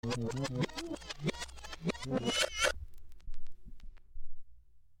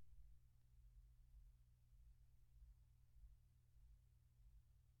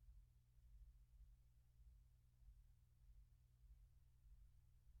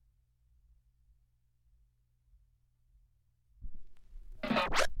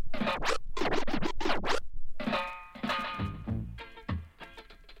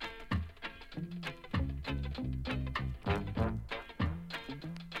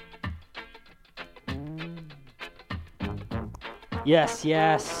Yes,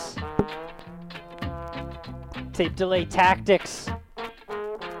 yes. Tape delay tactics.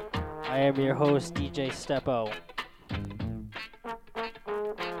 I am your host, DJ Steppo.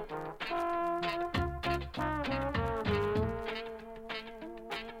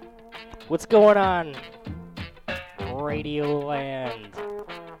 What's going on, Radio Land?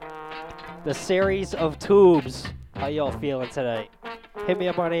 The series of tubes. How y'all feeling tonight? Hit me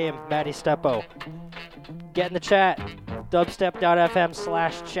up on AIM, Matty Steppo. Get in the chat.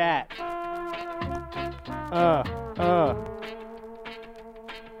 Dubstep.fm/chat.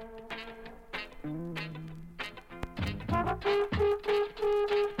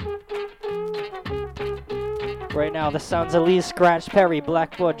 Right now, the sounds of Lee Scratch Perry,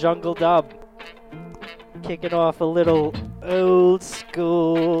 Blackboard Jungle Dub. Kicking off a little old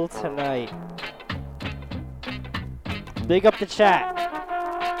school tonight. Big up the chat.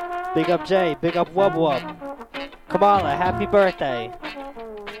 Big up Jay. Big up Wub Wub. Kamala, happy birthday.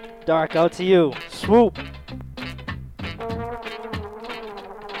 Dark, out to you. Swoop.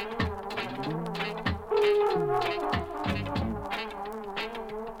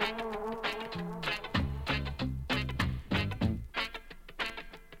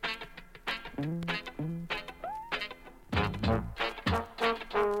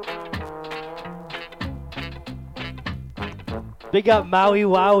 Big up Maui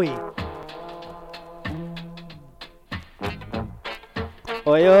Wowie.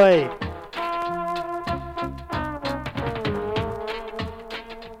 Oi, oi.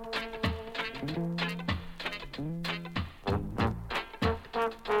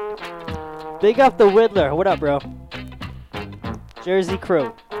 Big up the Whittler. What up, bro? Jersey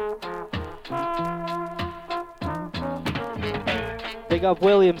crew. Big up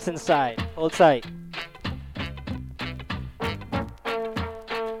Williamson side. Hold tight.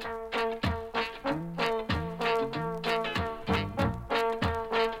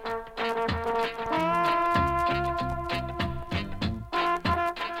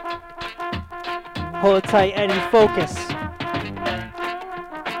 Hold tight, Eddie, focus.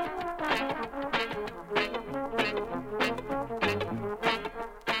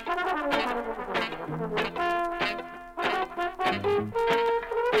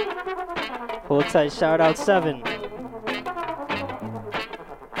 Hold tight, shout out 7.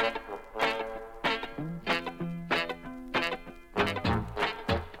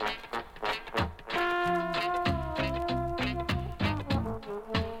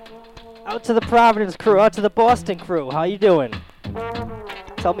 Out to the Providence crew, out to the Boston crew. How you doing?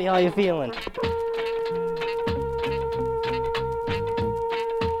 Tell me how you feeling.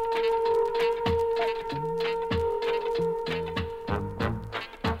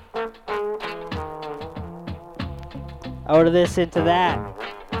 Out of this into that.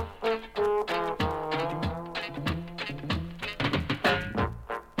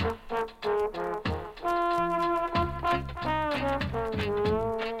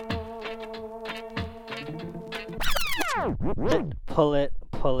 Pull it,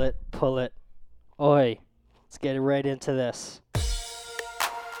 pull it, pull it. Oi, let's get right into this.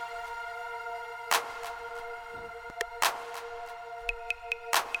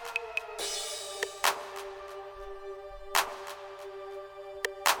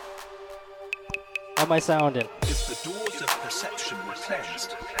 How am I sounding? If the doors of perception were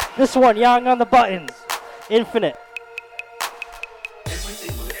cleansed, this one, Young on the buttons. Infinite.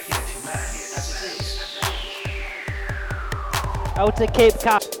 everything would appear to man as it is. Out to Cape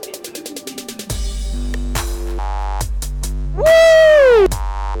Cod. Woo!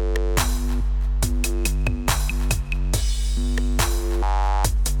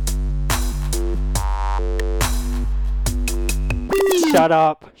 Shut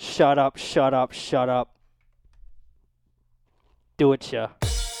up, shut up, shut up, shut up. Do it, ya.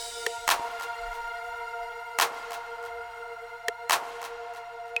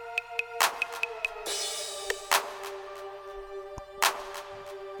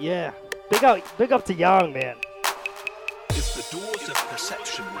 Yeah, big up to Young, man. If the doors of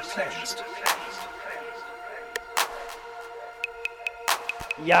perception were cleansed,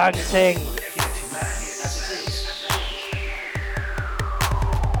 Young Ting. appear to man as it is.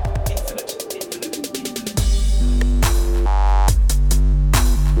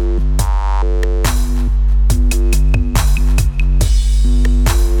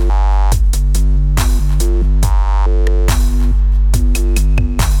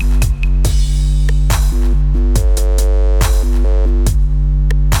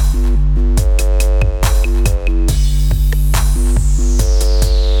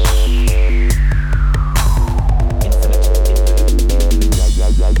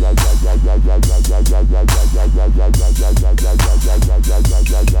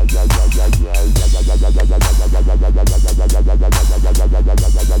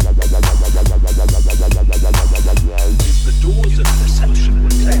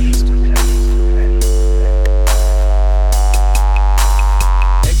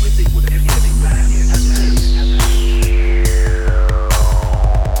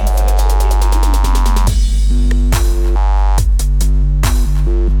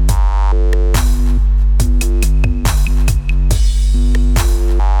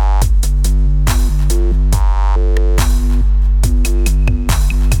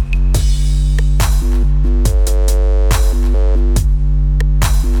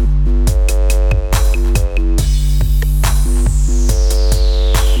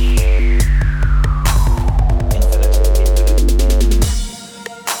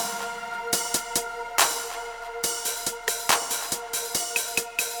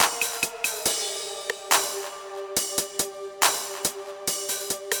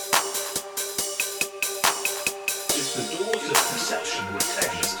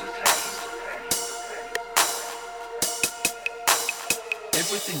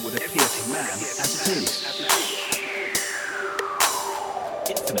 everything would appear to man as it is.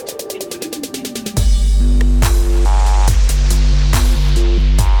 Infinite.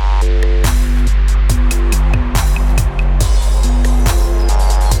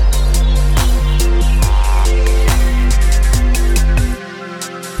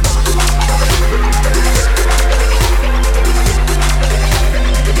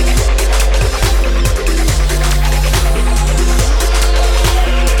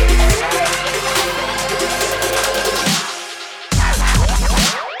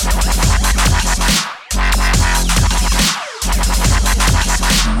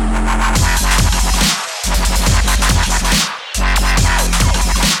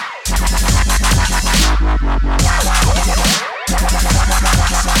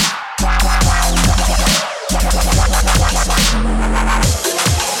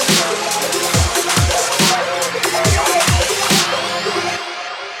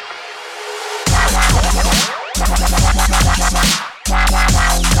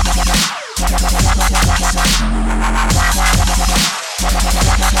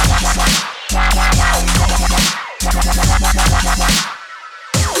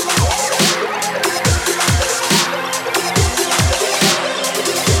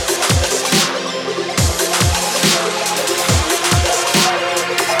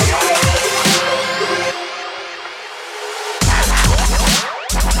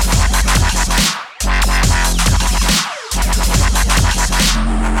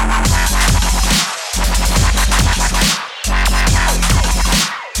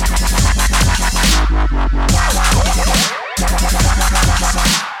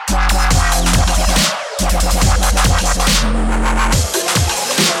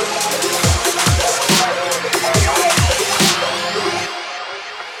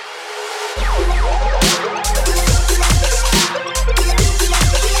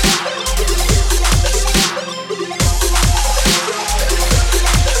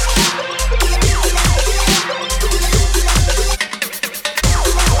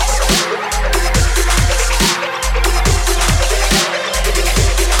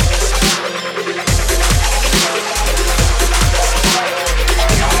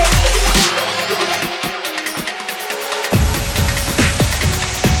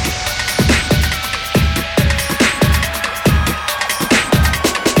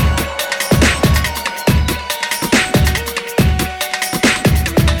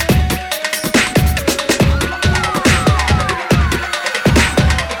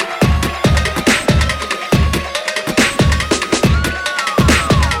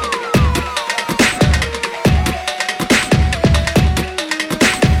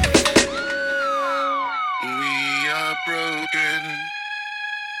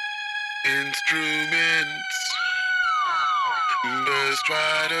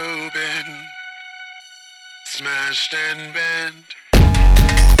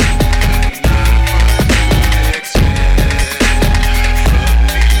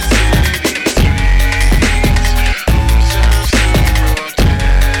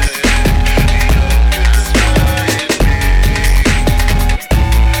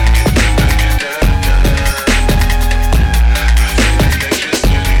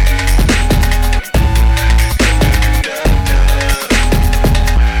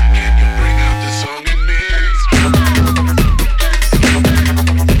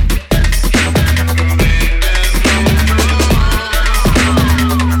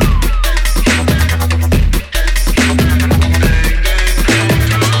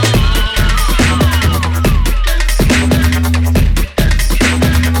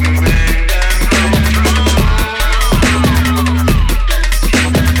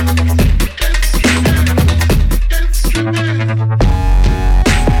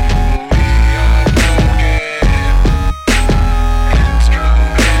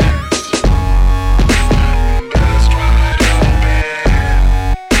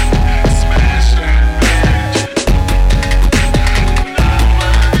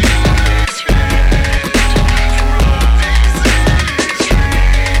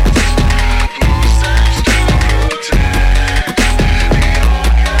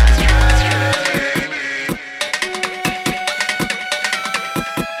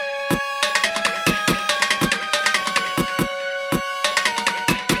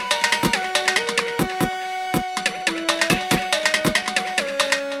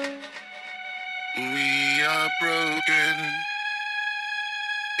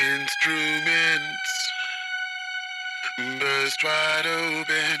 burst wide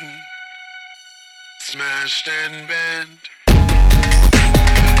open, smashed and bent. Not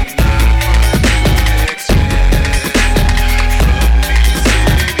what you expect from these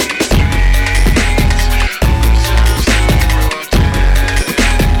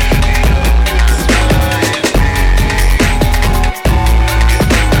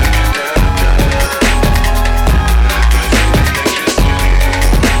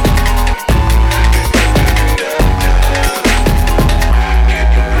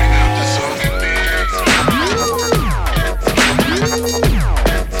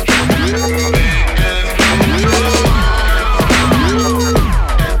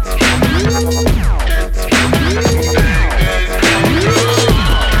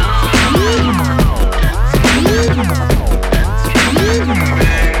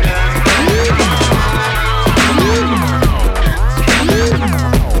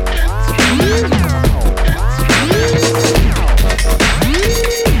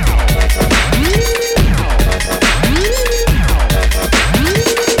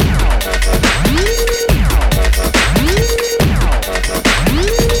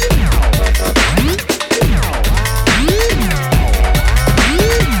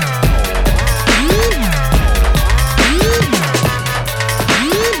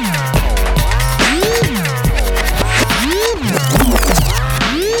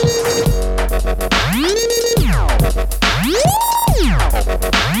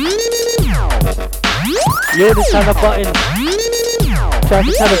Units on the button. Track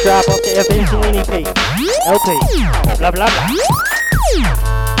is gonna drop off the Evangelini P. LP. Blah blah blah.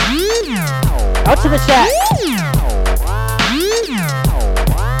 Out to the chat.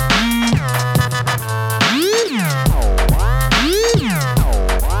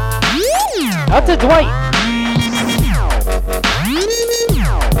 Out to Dwight.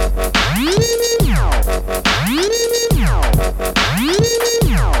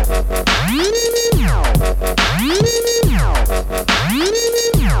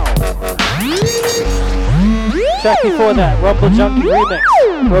 Track before that, Rumble Junkie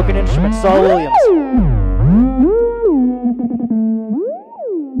remix, Broken Instruments, Saul Williams.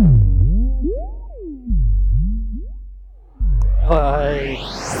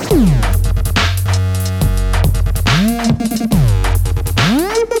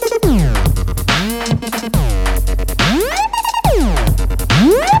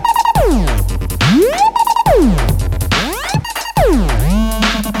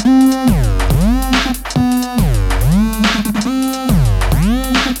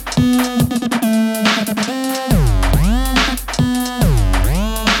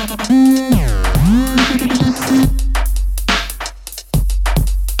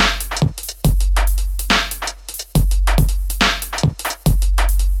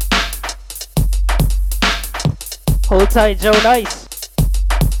 Hold tight, Joe Nice.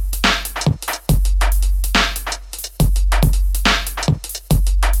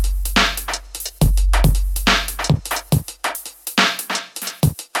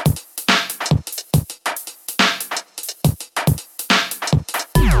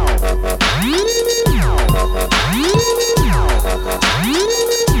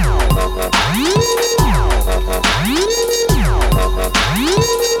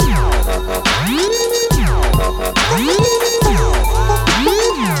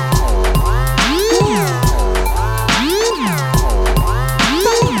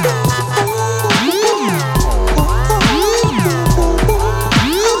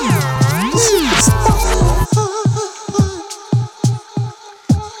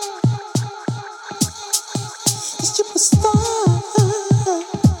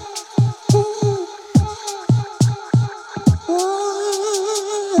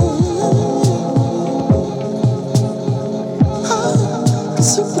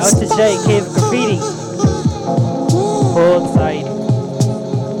 Out to Jay, Cave Graffiti. Hold tight.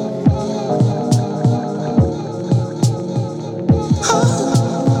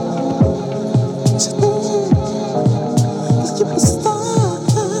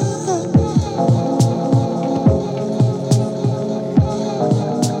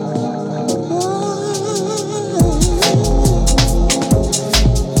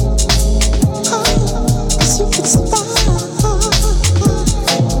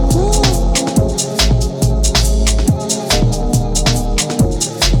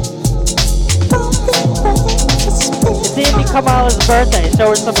 Kamala's birthday, show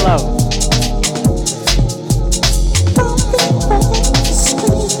her some love.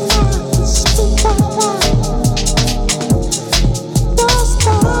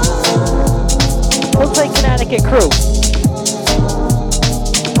 We'll play Connecticut Crew.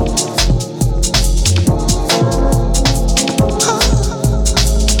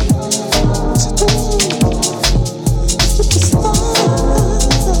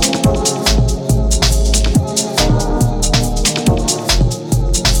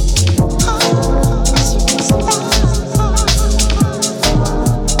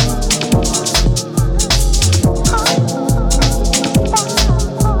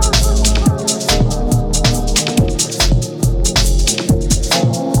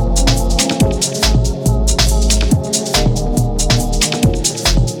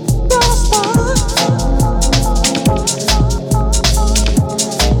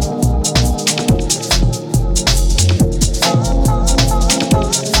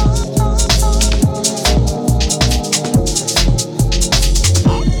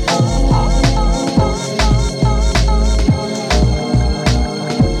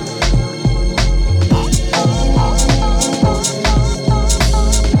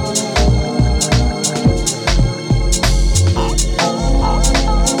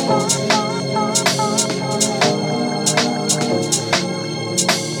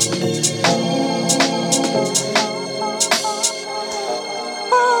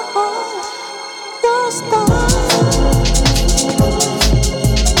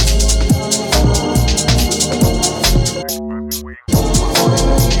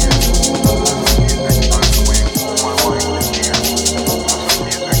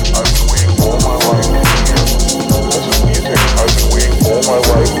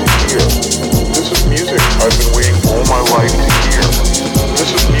 This is music I've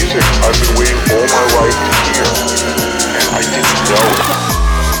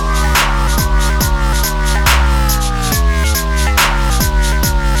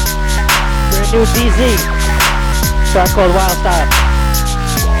new DZ. Track called Wild Style.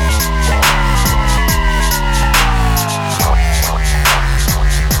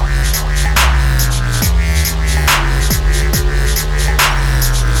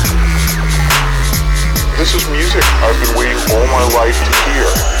 This is music I've been waiting all my life to hear,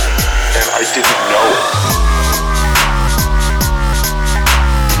 and I didn't know it.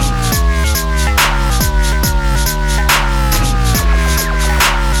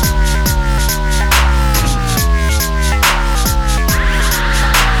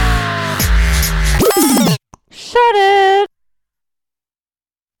 Shut it!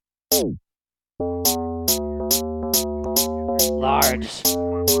 Large.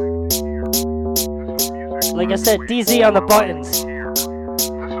 Like I said, DZ on the buttons.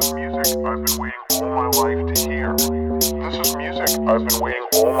 This is music I've been waiting all my life to hear. This is music I've been waiting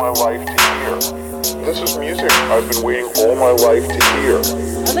all my life to hear. This is music I've been waiting all my life to hear.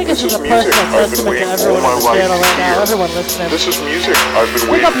 I think this is a personal testament to everyone on the channel right now, everyone listening. This is music I've been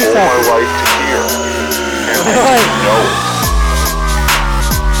Pick waiting up all yourself. my life to hear, and I didn't know it.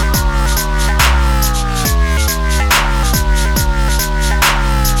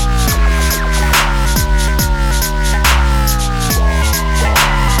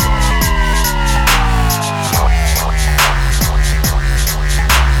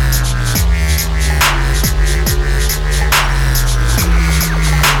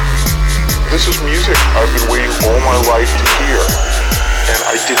 This is music I've been waiting all my life to hear, and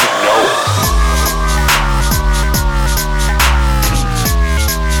I didn't know it.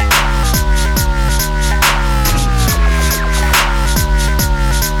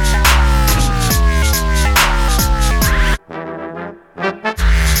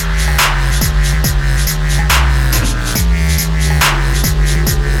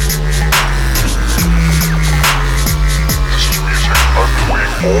 This is music I've been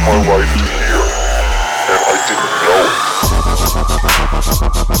waiting all my life to hear, and I didn't know it.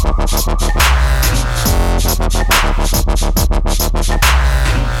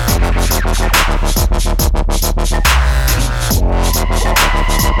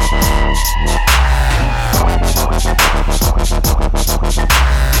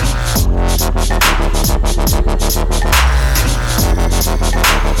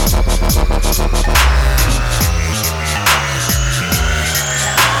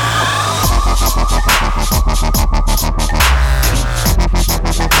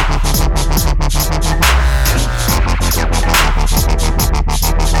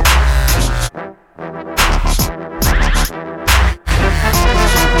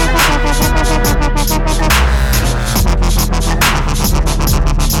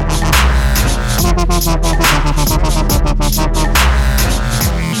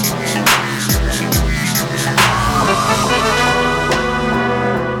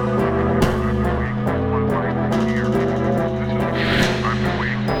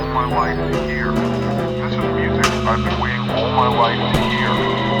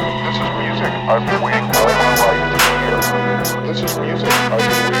 I've been waiting all my life to hear. This is music I've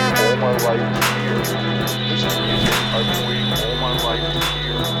been waiting all my life to hear. This is music I've been waiting all my life to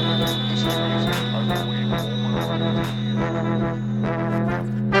hear. This is music I've been waiting all my life to hear.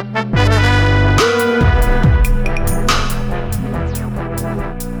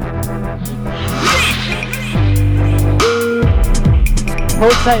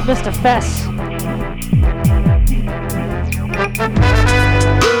 Hold tight, Mr. Fess.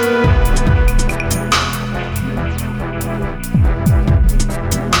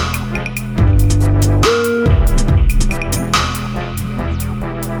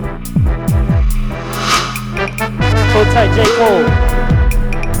 Hold tight, J. Cole.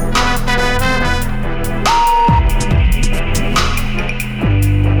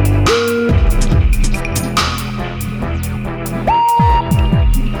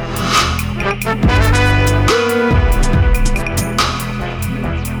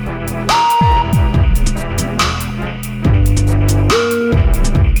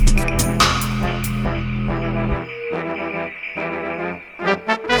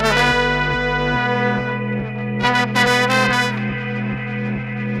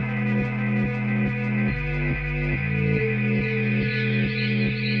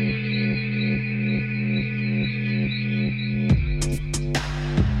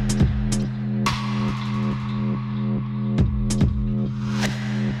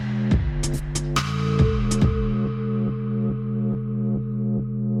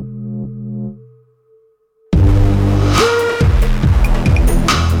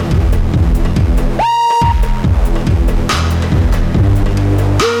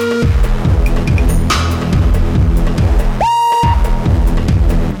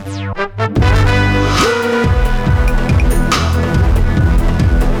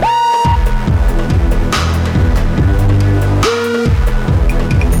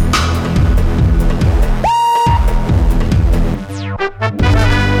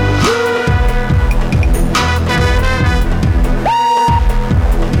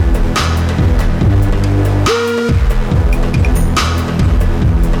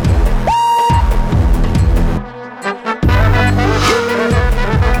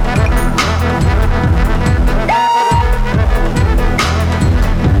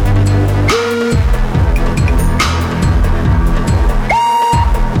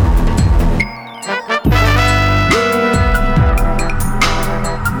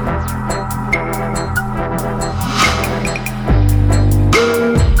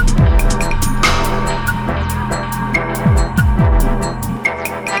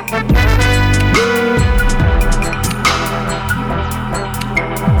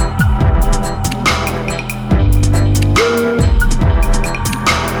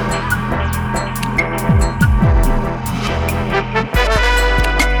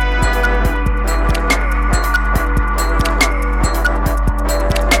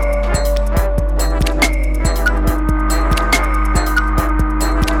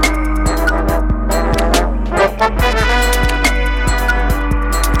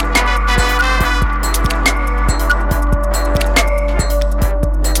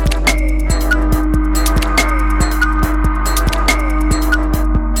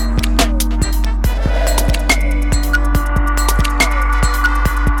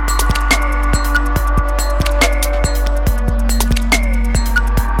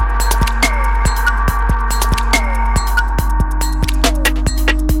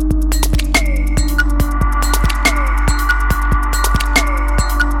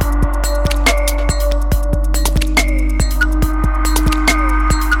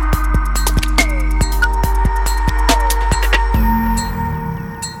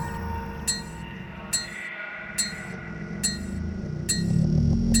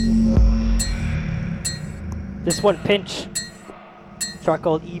 This one, Pinch. Track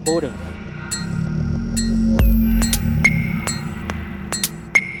called E-Motive.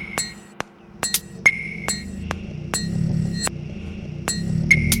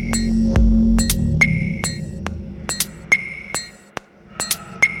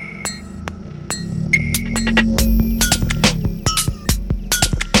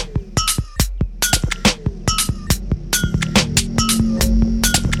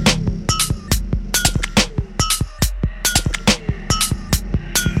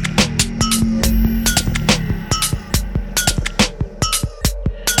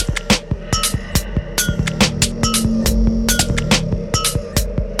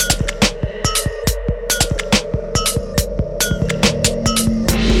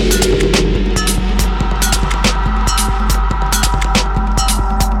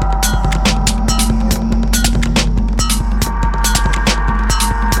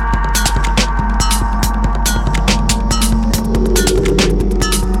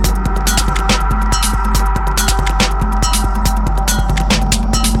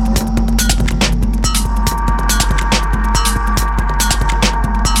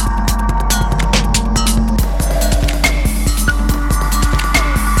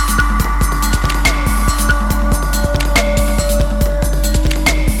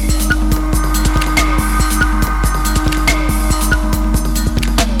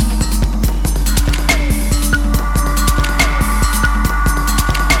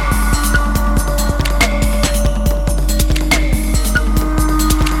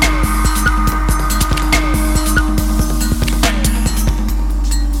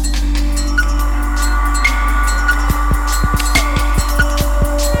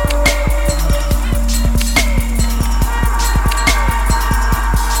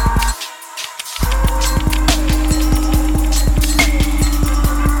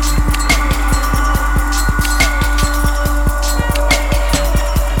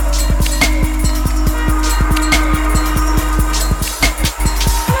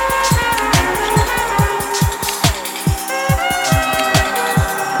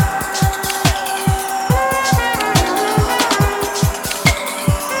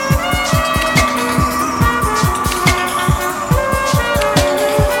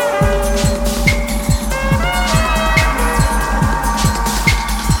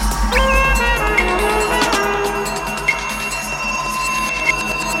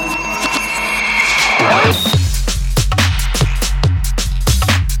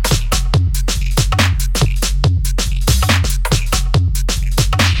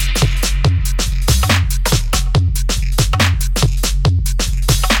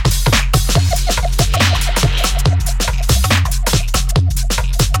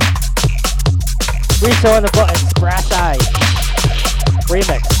 Reso on the buttons, Brass Eye.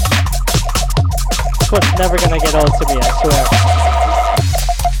 Remix. This one's never gonna get old to me, I swear.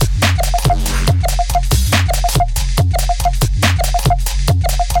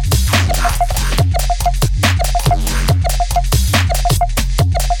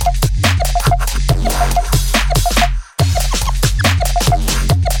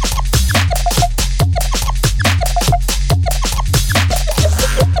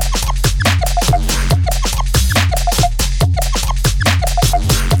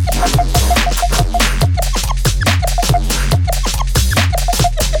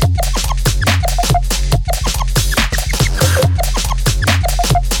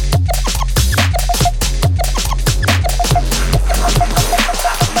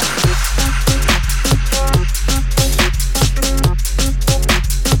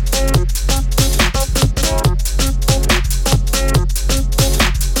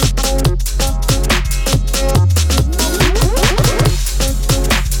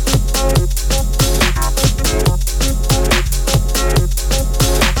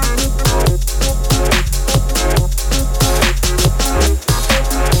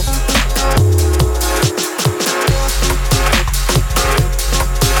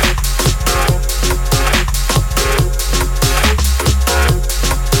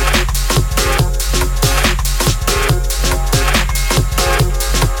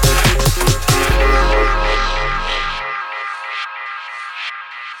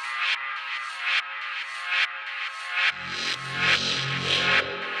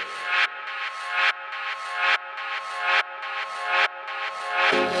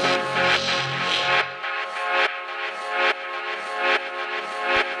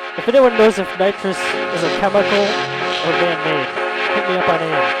 If anyone knows if nitrous is a chemical or man-made, hit me up on AIM,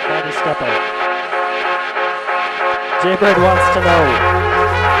 Matty Steppo. Jaybird wants to know.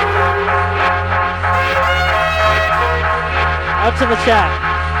 Out to the chat.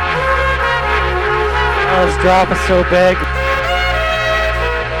 Oh, this drop is so big.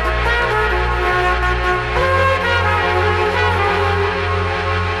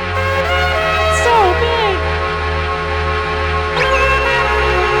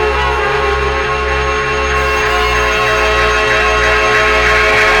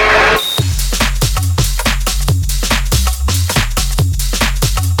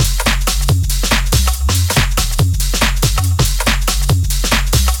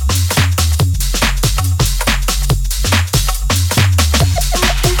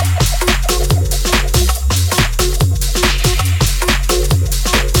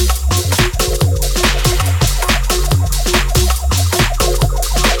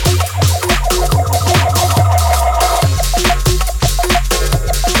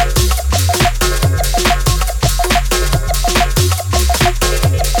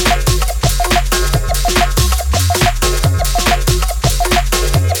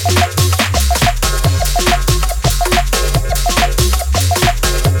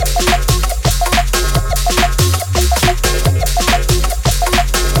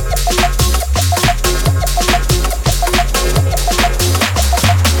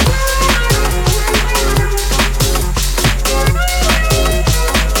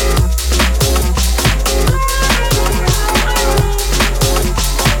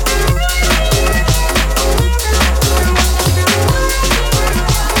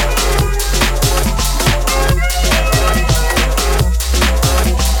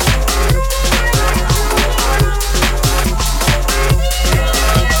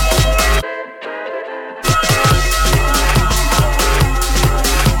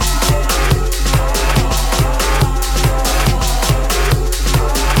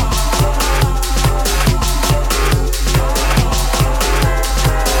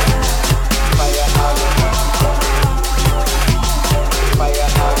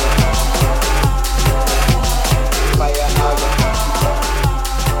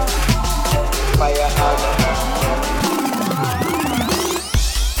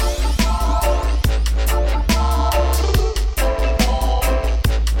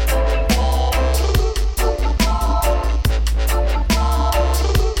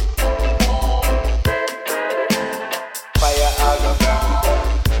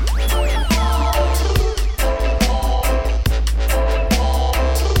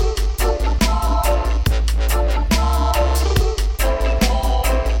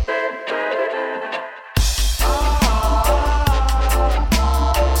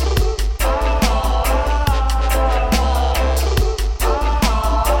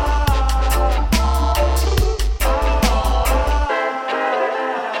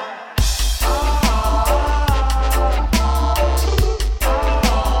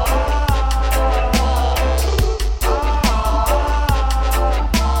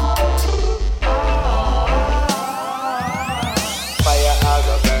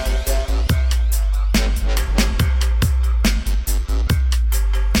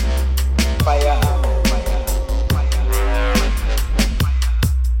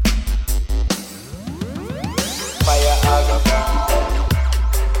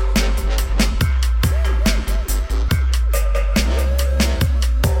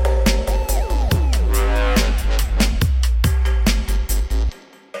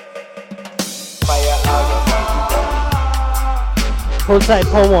 Hold tight,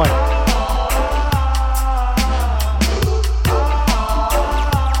 pull one.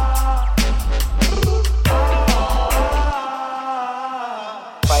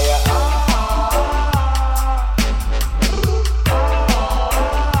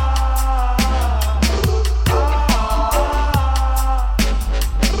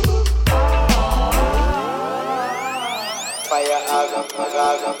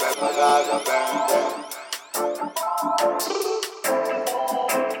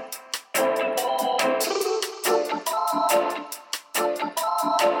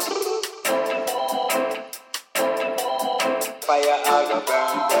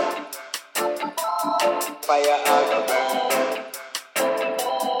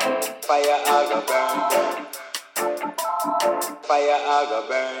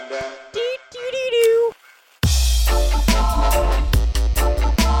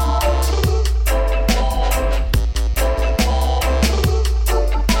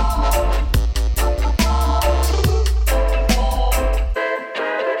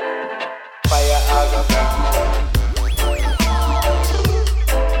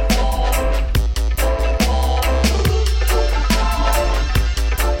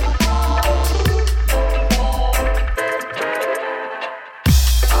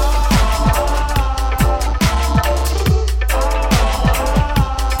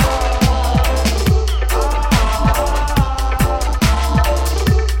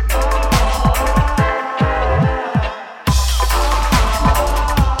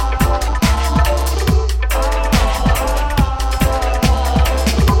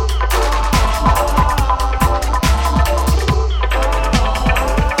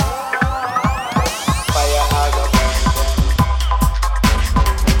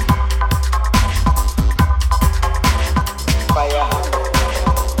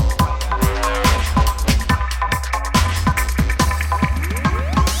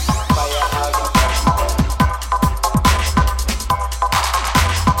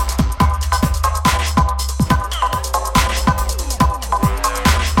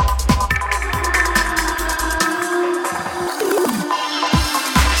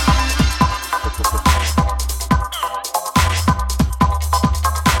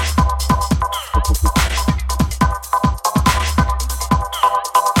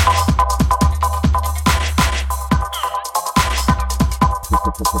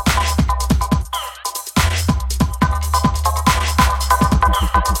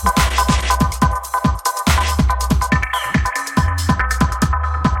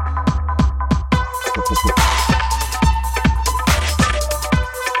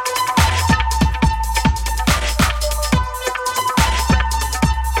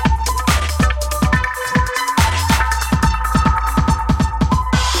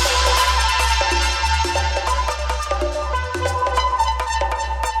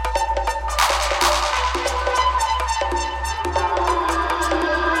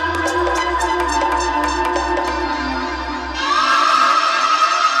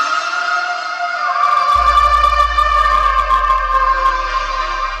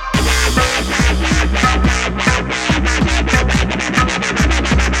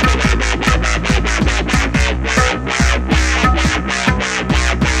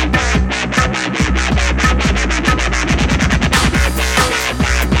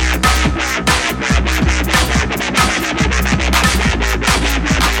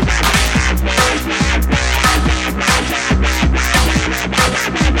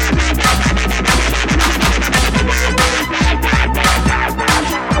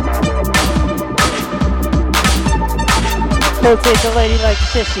 Rotate the lady like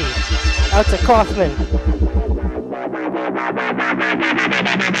Sissy. Out to Kaufman.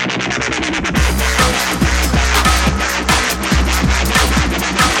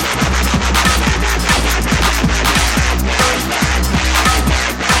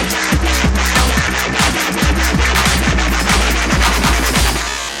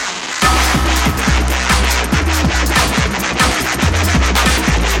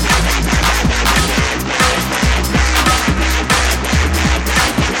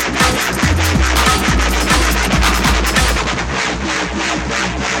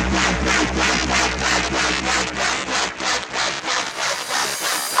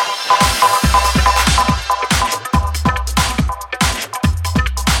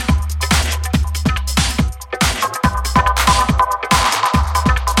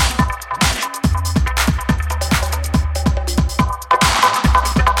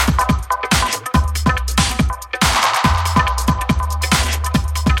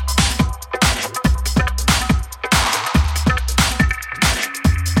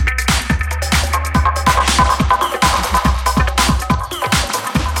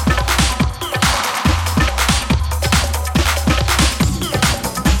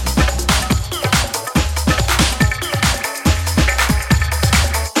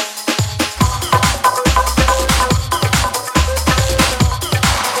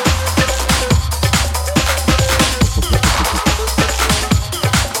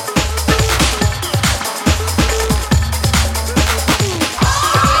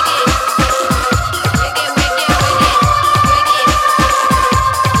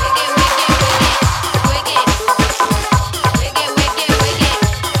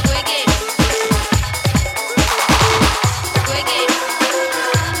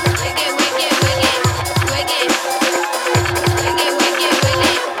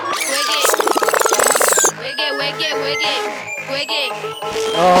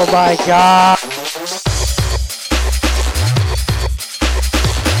 Oh my god.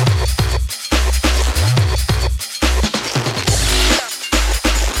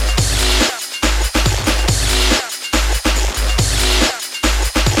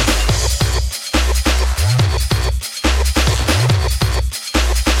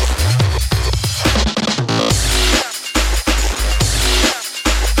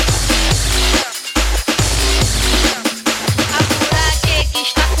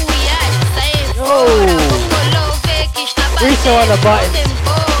 Riso on the button.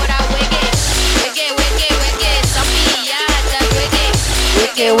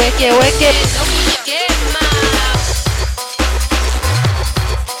 Wicked, wicked, wicked.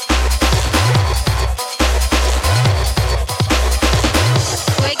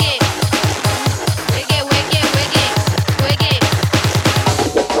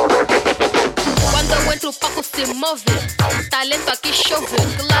 Quando eu entro o palco se move. Talento aqui chove.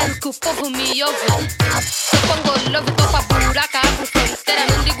 Claro que o povo me ouve. Se eu pongo love, tô pra buraca, abro fronteira.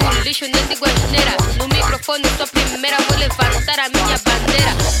 Não digo lixo, nem digo asneira. No microfone sou primeira, vou levantar a minha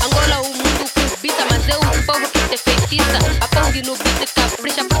bandeira. Angola, o mundo cubita, mas é o povo que te feitiça. A Pong no beat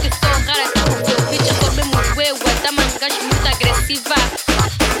capricha, porque sou rara. Seu beat eu sou mesmo eu, a da mangas muito agressiva.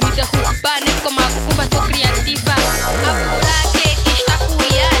 Me derrubar, nem como a Cuba, sou criativa. A buraca que está a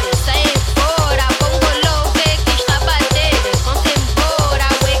cuiar, sai fora. Pongo love que está a bater. Vão-se embora,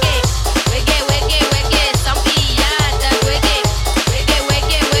 wege, wege, wege, wege. São piadas, wege, wege,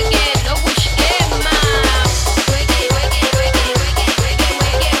 wege, wege. Novo esquema. Wege, wege, wege, wege, wege,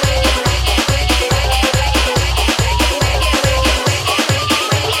 wege, wege, wege, wege, wege,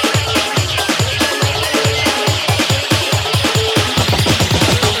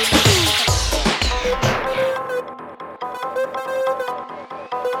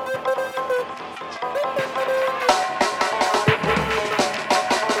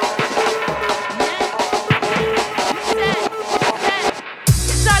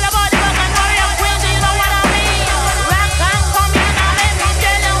 It's all about the Bangalorean queens, you know what I mean. Rock and come in and let me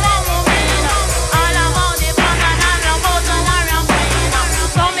tell you what we mean. All about the Bangalorean queen.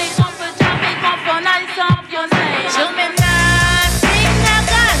 So me come for jam, me come for nice up your name. You me not sing a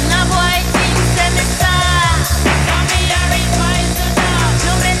Ghana boy, sing say me star. Come here and rise the dog.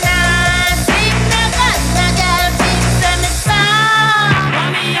 You me not sing a Ghana girl, sing say me star.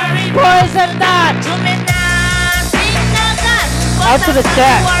 Come here and Boys and that. you me not sing a Ghana. Out to the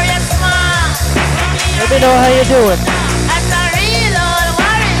chat. Let me know how you're doing. As a real old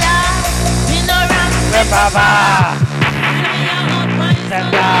warrior, me no rap Remember. Send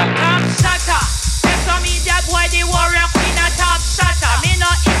that. top shatter. That's how me that boy the warrior queen a top shatter. Me no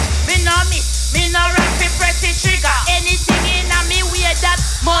hit, me no miss, me no rap fi press the trigger. Anything in a me way that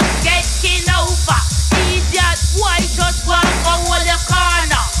must get kin over. Idiot boy just walk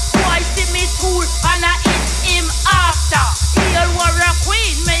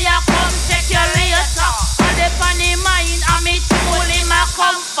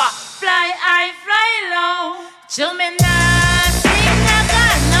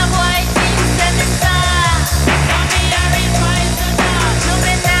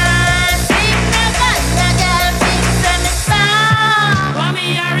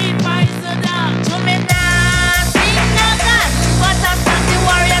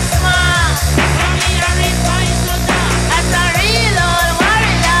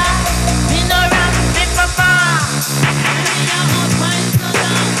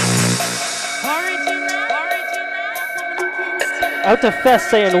Out to Fest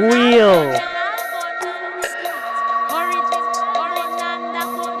saying wheel.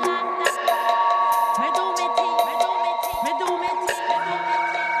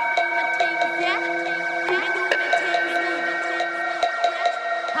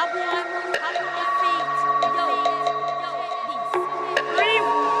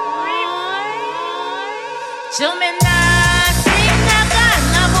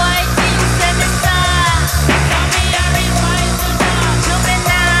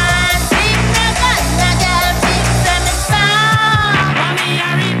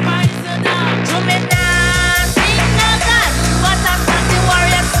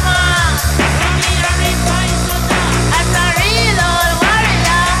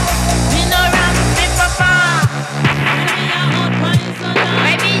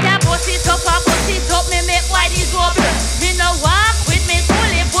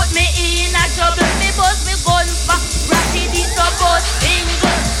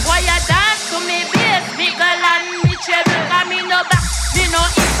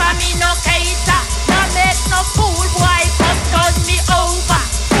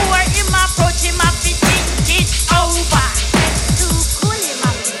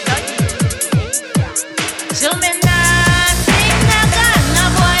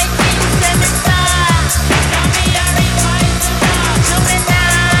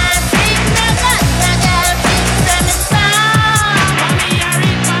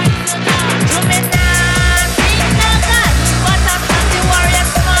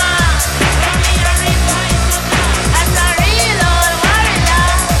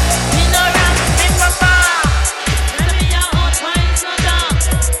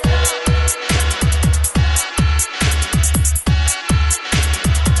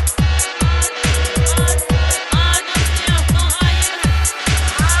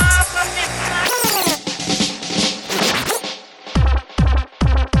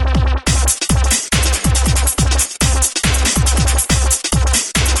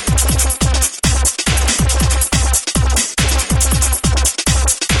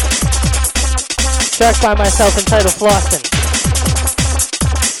 Track by myself entitled Flossin'.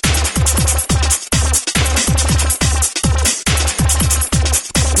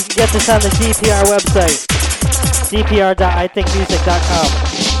 You can get this on the DPR website, dpr.ithinkmusic.com.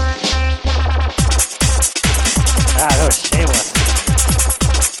 Ah, that was shameless.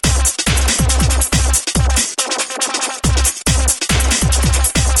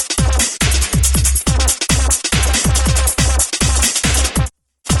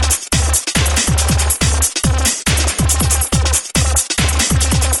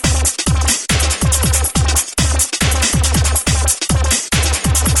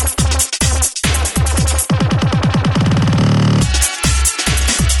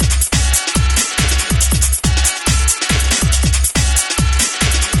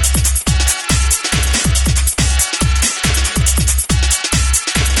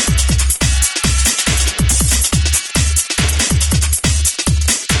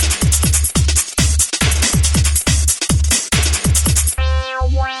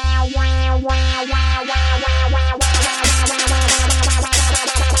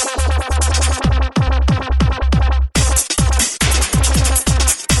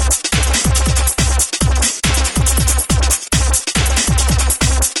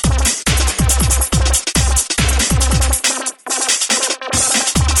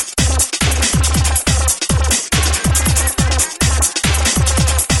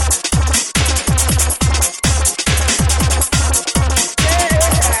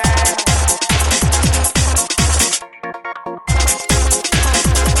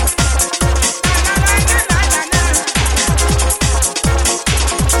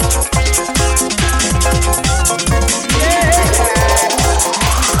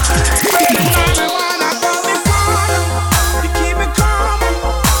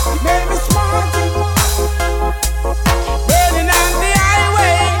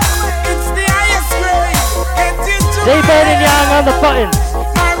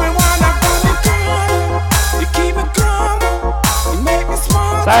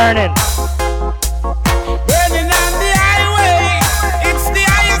 Burning. Burning on the highway, it's the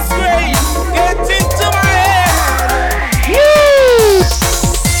highest grade. Get into my head.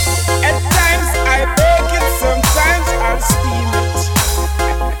 At times I bake it, sometimes I'll steam it.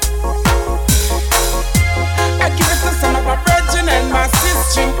 I give it to some of my brethren and my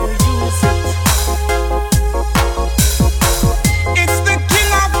sister who use it. It's the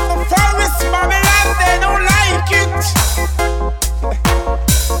king of the forest, Babylon, they don't like it.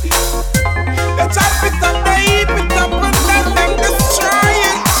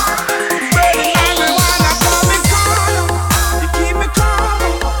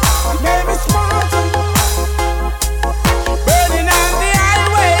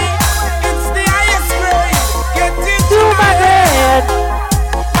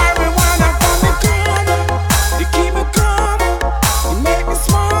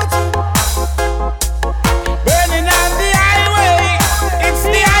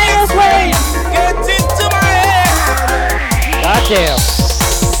 damn.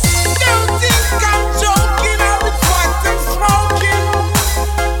 Don't think I'm joking, or it's what I'm smoking.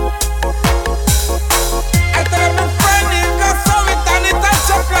 I tell my friend he got some it and it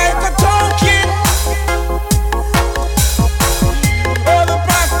touch up like a token. Oh, the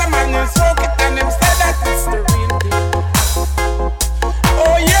pastor man will smoke it and him say that it's the real thing.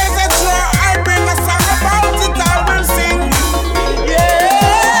 Oh, years ago I bring a song about it, I will sing. Yeah.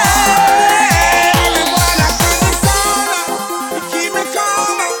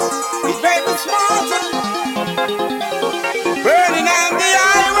 Burning on the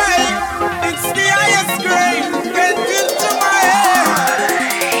highway, it's the highest grade. Get into my head.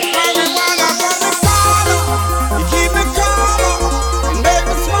 Marijuana from the corner, you keep me calmer, you make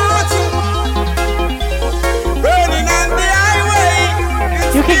me smarter. Burning on the highway,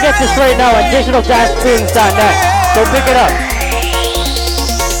 it's You can get this right now at digital-tunes.net. Go pick it up.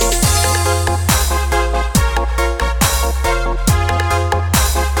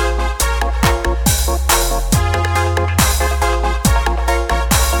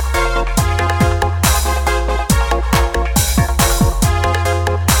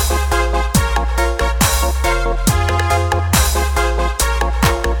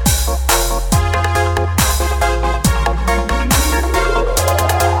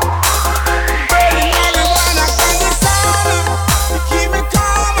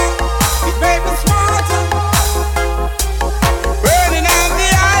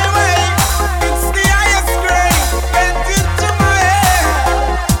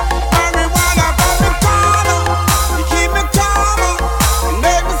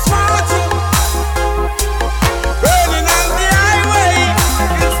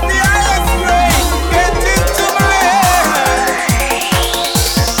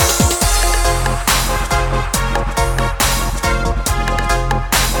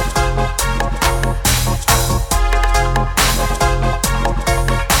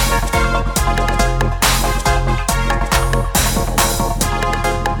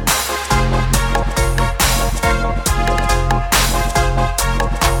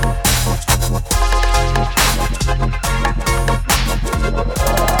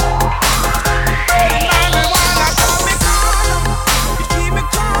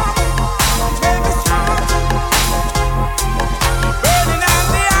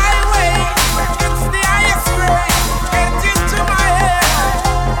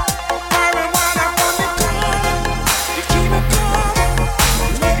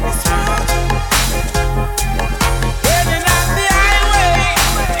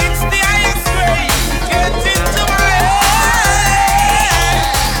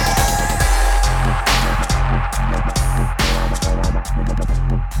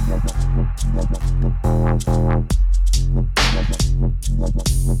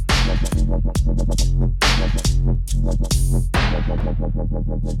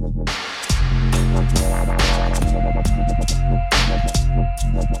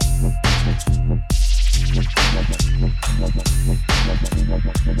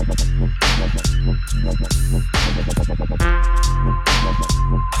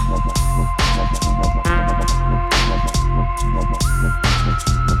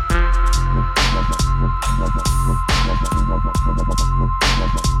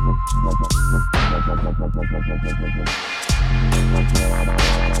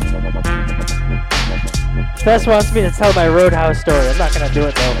 Fess wants me to tell my Roadhouse story. I'm not gonna do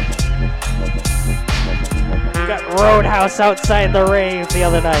it though. We got Roadhouse outside the rave the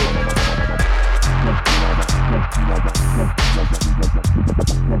other night.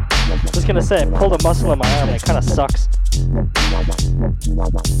 Just gonna say, I pulled a muscle in my arm and it kinda sucks.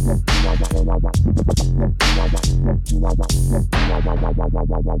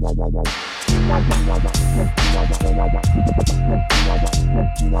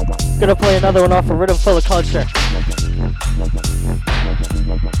 Gonna play another one off a Rhythm Full of Culture.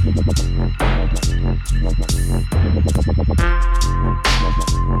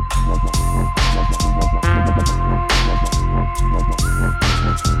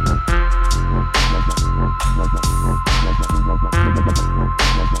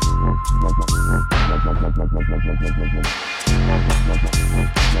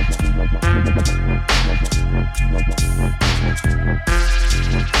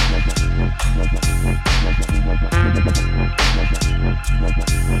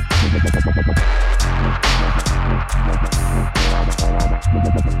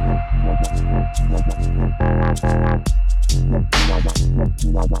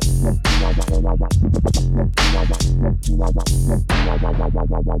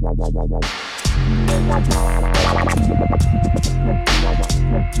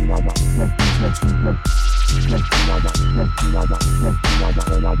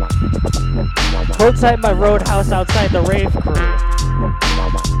 Hold tight my roadhouse outside the rave crew.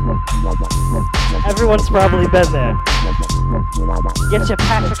 Everyone's probably been there. Get your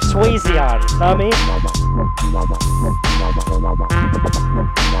Patrick Swayze on, know what I mean?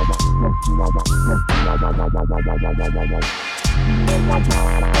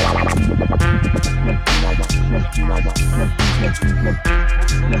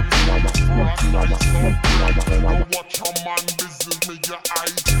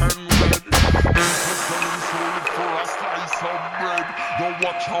 Don't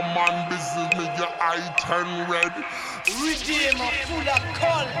watch a man business, make your eye turn red. Redeemer full of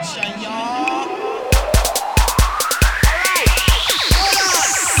culture, y'all.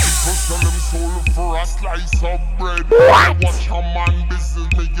 People sell them soul for a slice of bread. Don't watch a man business,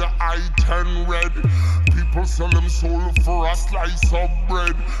 make your eye turn red. People sell them soul for a slice of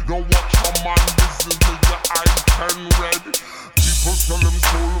bread. Don't watch a man business, make your eye turn red. People sell them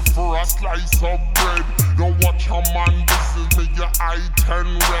soul for a slice of bread. Don't watch a man business, make your eye turn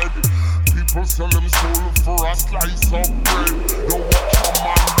red. People sell them soul for a slice of bread. Don't watch a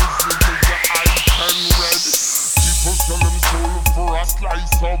man business, make your eye turn red. People sell them soul for a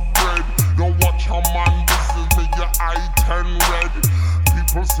slice of bread. Don't watch a man business, make your eye turn red.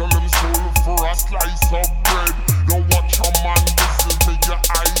 People sell them soul for a slice of bread. Don't watch a man business, make your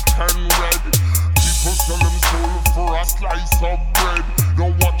eye turn red. People sell them soul for a slice of bread.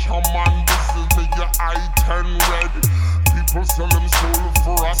 Don't watch a man business, make your eye turn red. People sell them soul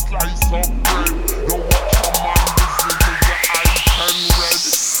for a slice of bread. Don't watch a man business, make your eye turn red.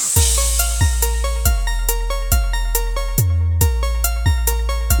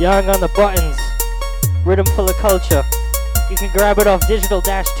 Young on the buttons, rhythm full of culture. You can grab it off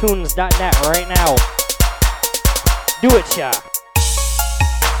digital-tunes.net right now. Do it, ya.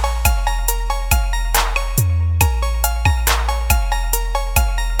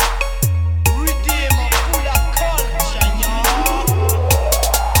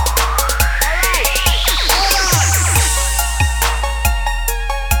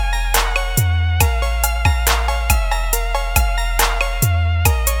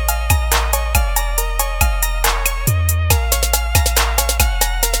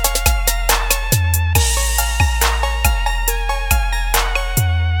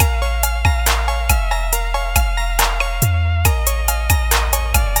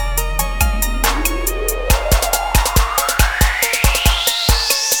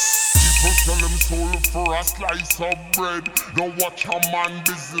 Don't watch a man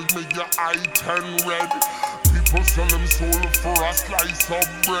business, make your eye turn red. People sell them soul for a slice of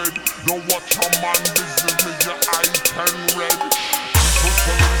bread. Don't watch a man business, make your eye turn red. People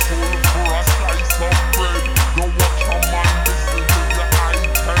sell them soul for a slice of bread. Don't watch a man business, make your eye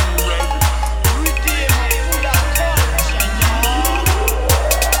turn red. Redeemer full of culture,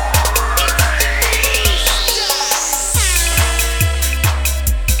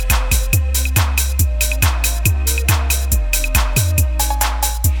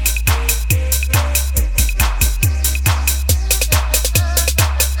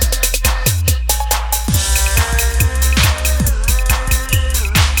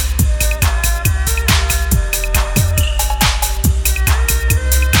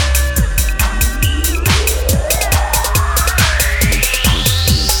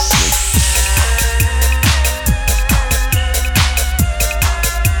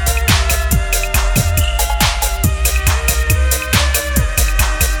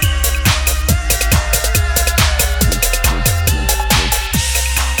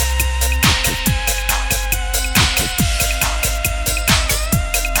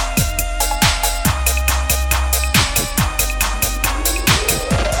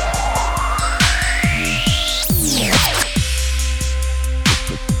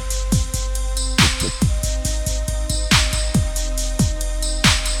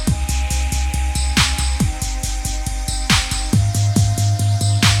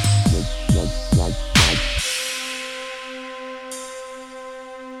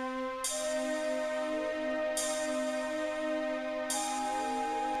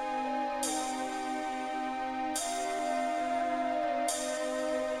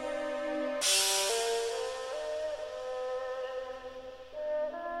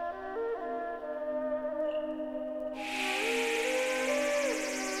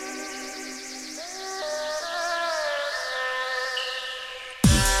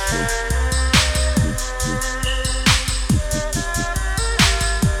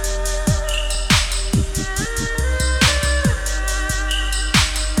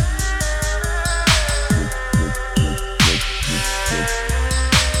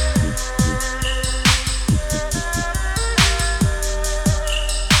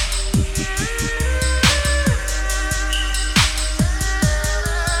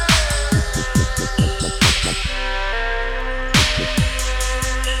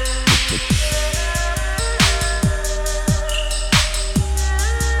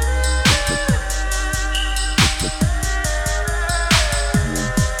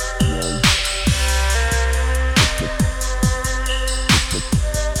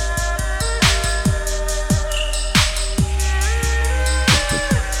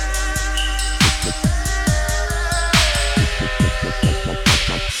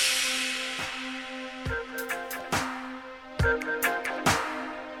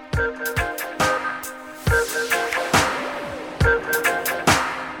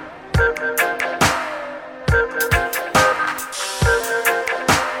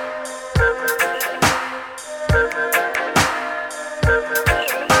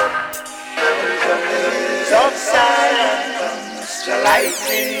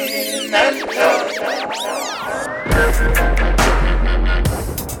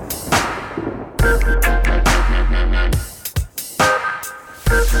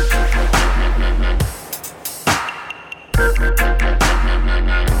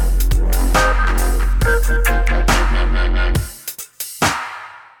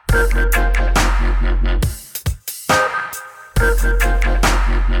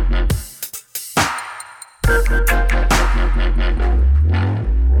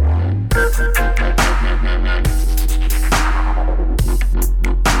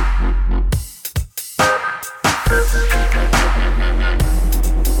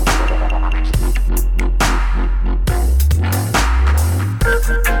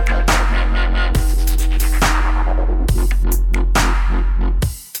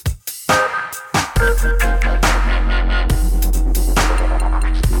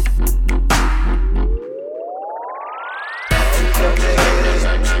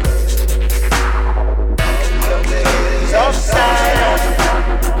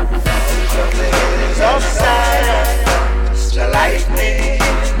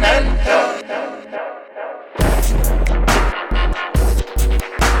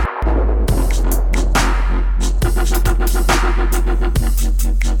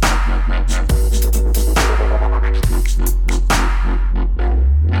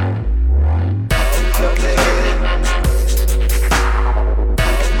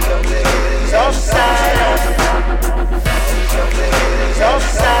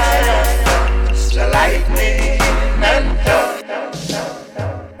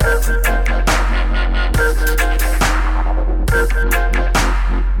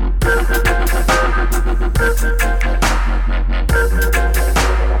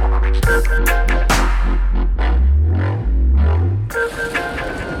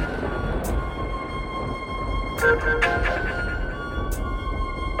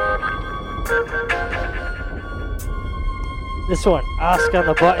 This one, Ask on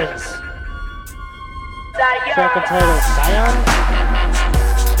the Buttons. Track entitled Zion?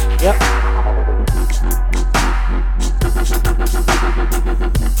 Yep.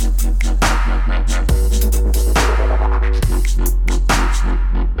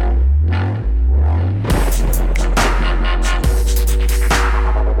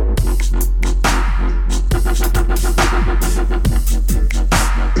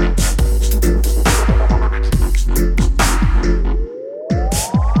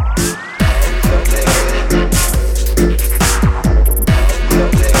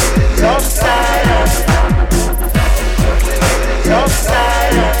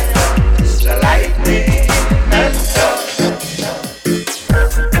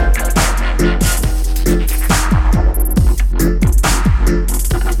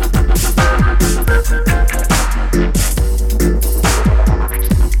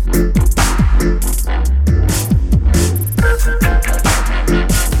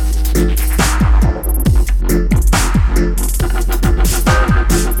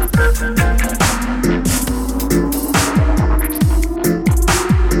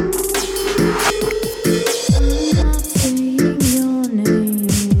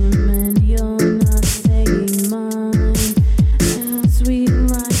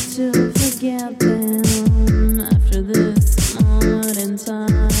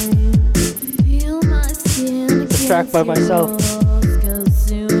 By myself.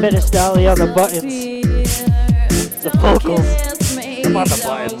 Finished Dolly on the buttons. The vocals. I'm on the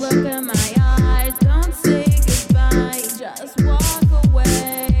buttons.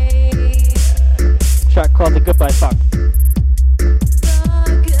 Track called The Goodbye Fuck.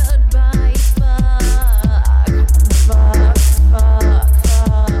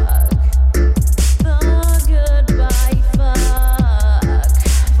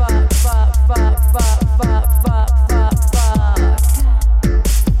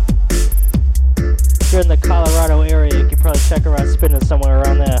 Check around spinning somewhere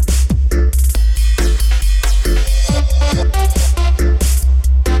around there.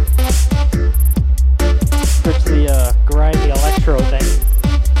 Switch the grimy electro thing.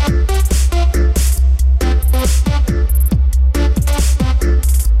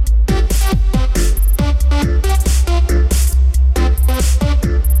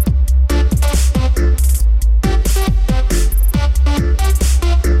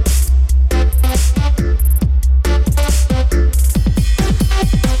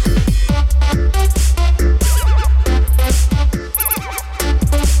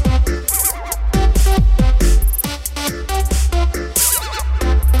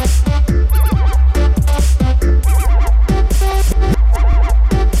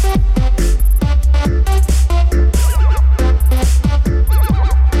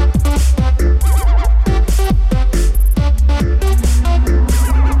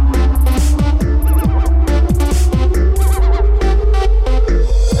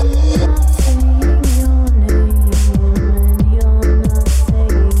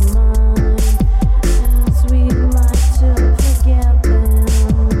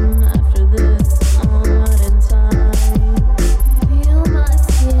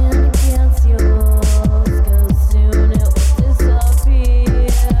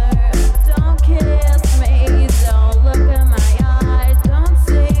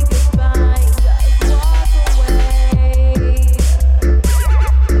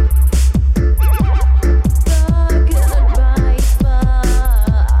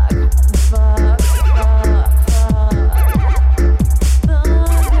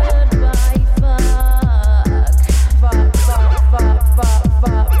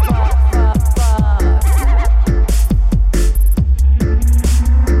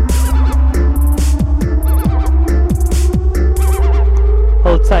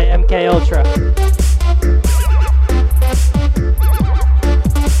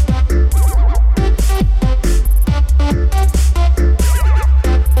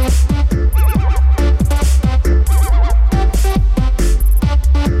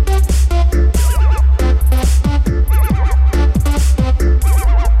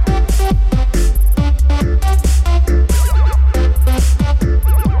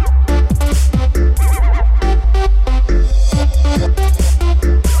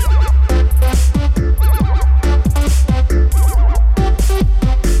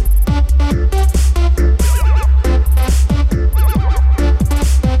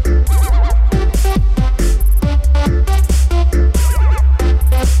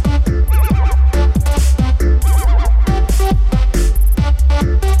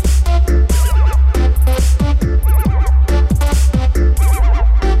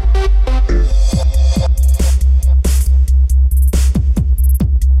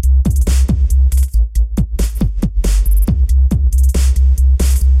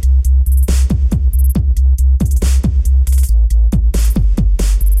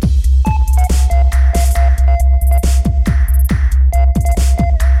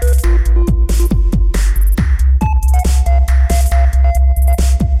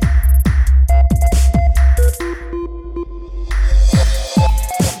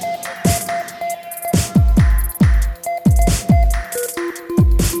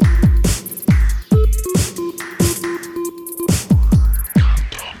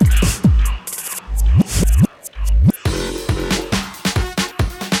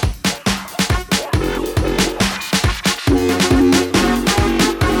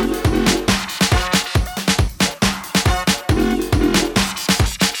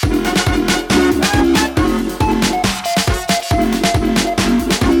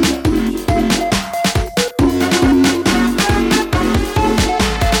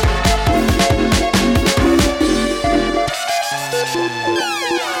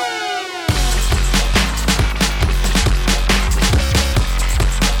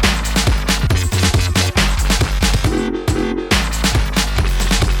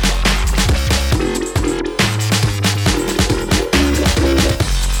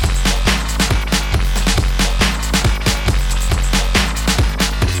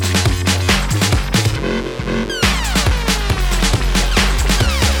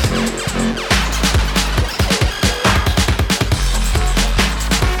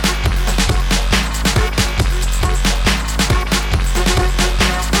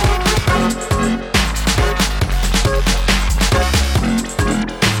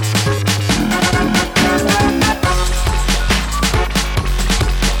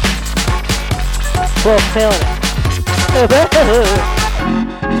 Planet.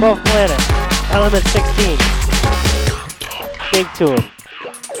 12th Planet. Element 16. Big to him.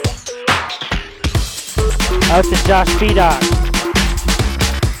 Out to Josh B-Dog.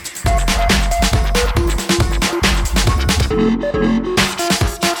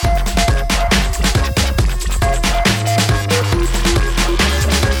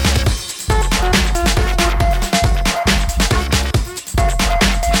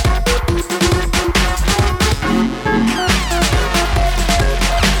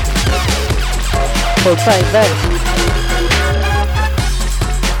 Hold tight, then.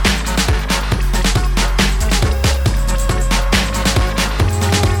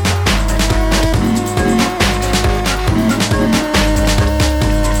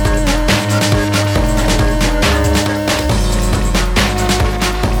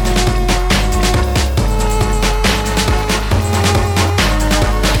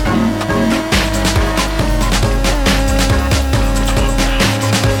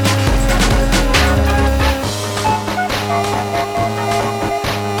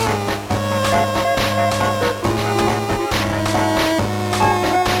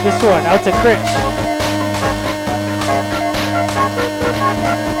 This one, out to Critch.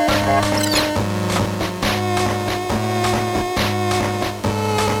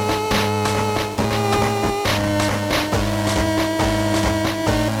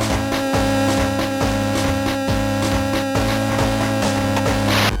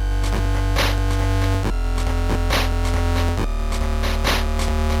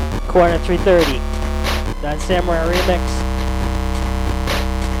 Corner 330. That Samurai remix.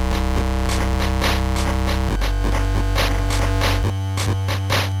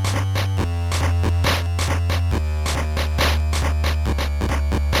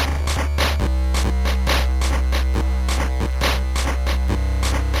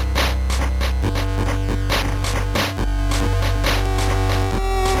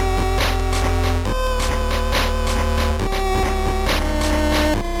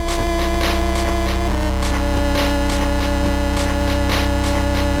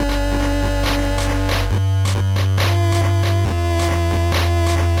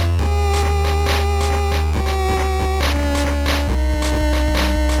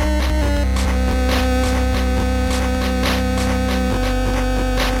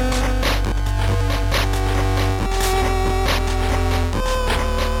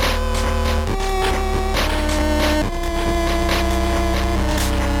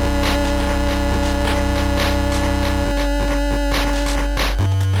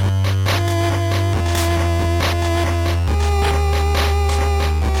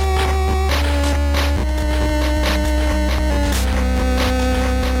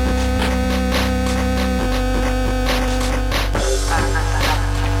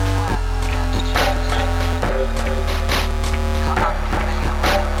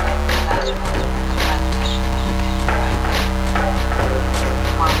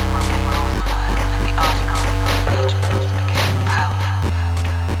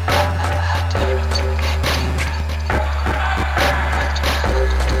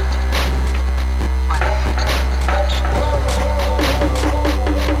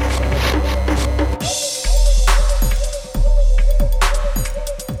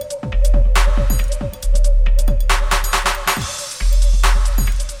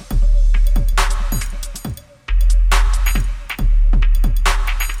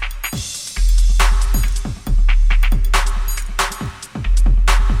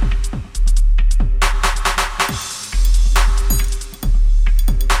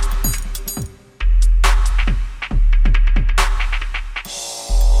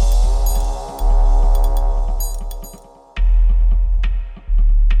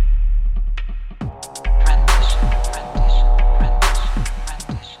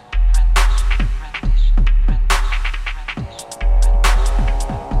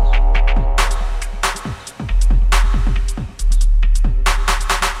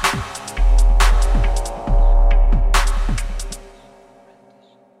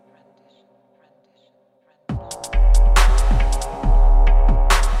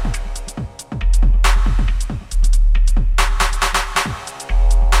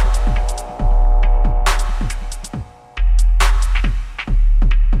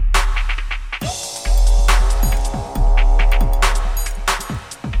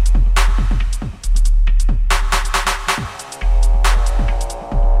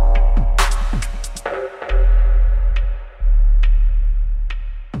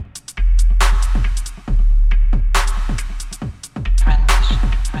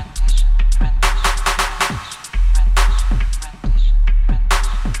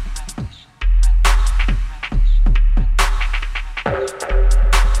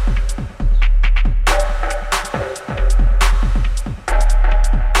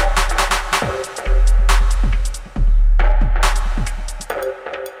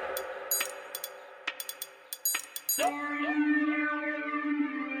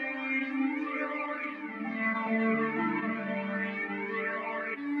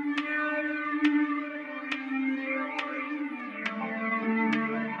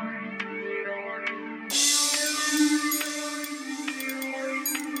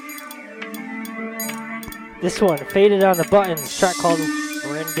 This one, Faded on the Buttons, track called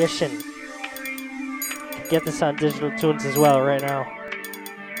Rendition. Get this on Digital Tunes as well right now.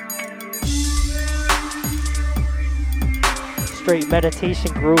 Straight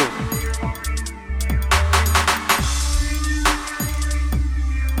meditation groove.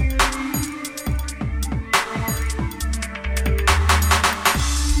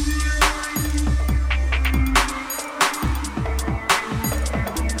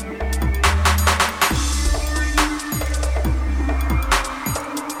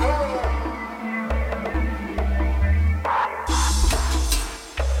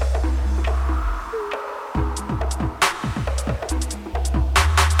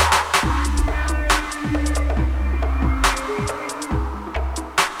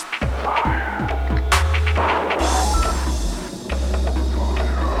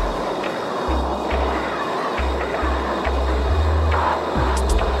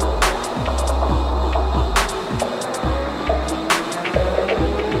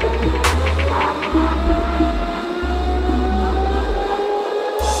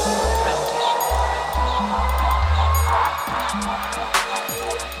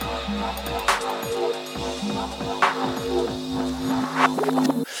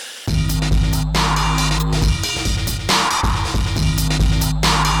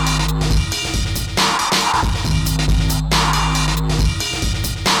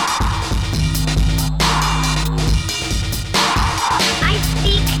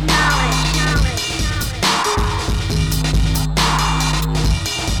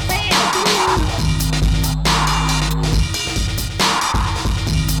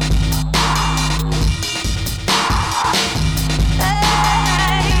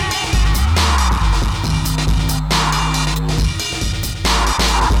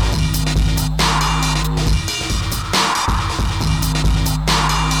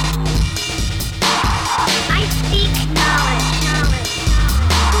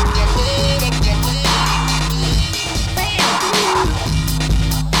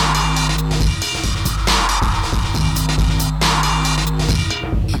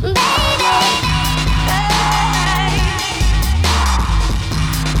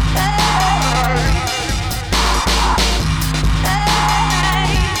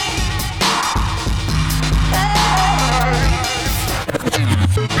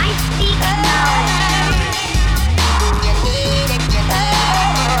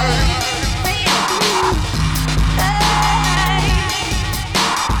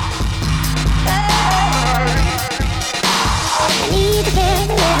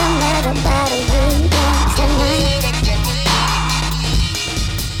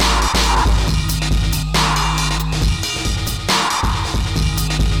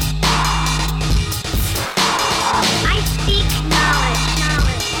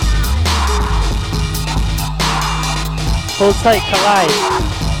 Hold tight, Collide.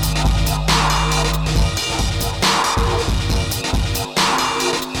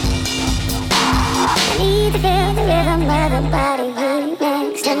 Need to feel the rhythm of the body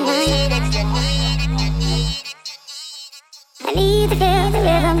remix tonight. I need to feel the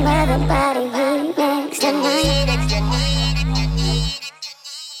rhythm of the body remix tonight.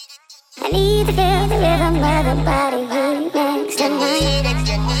 I need to feel the rhythm of the body remix tonight.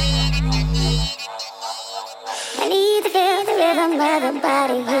 I need to feel the rhythm of the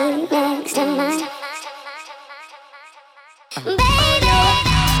body remix tonight.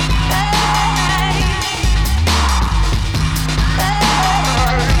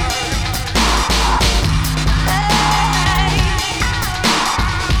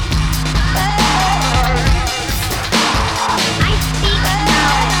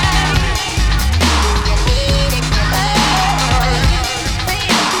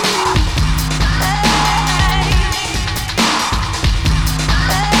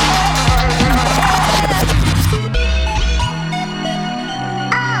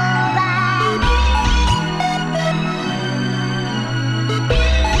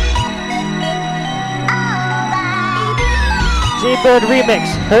 J-Bird Remix,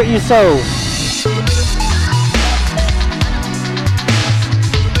 Hurt You So.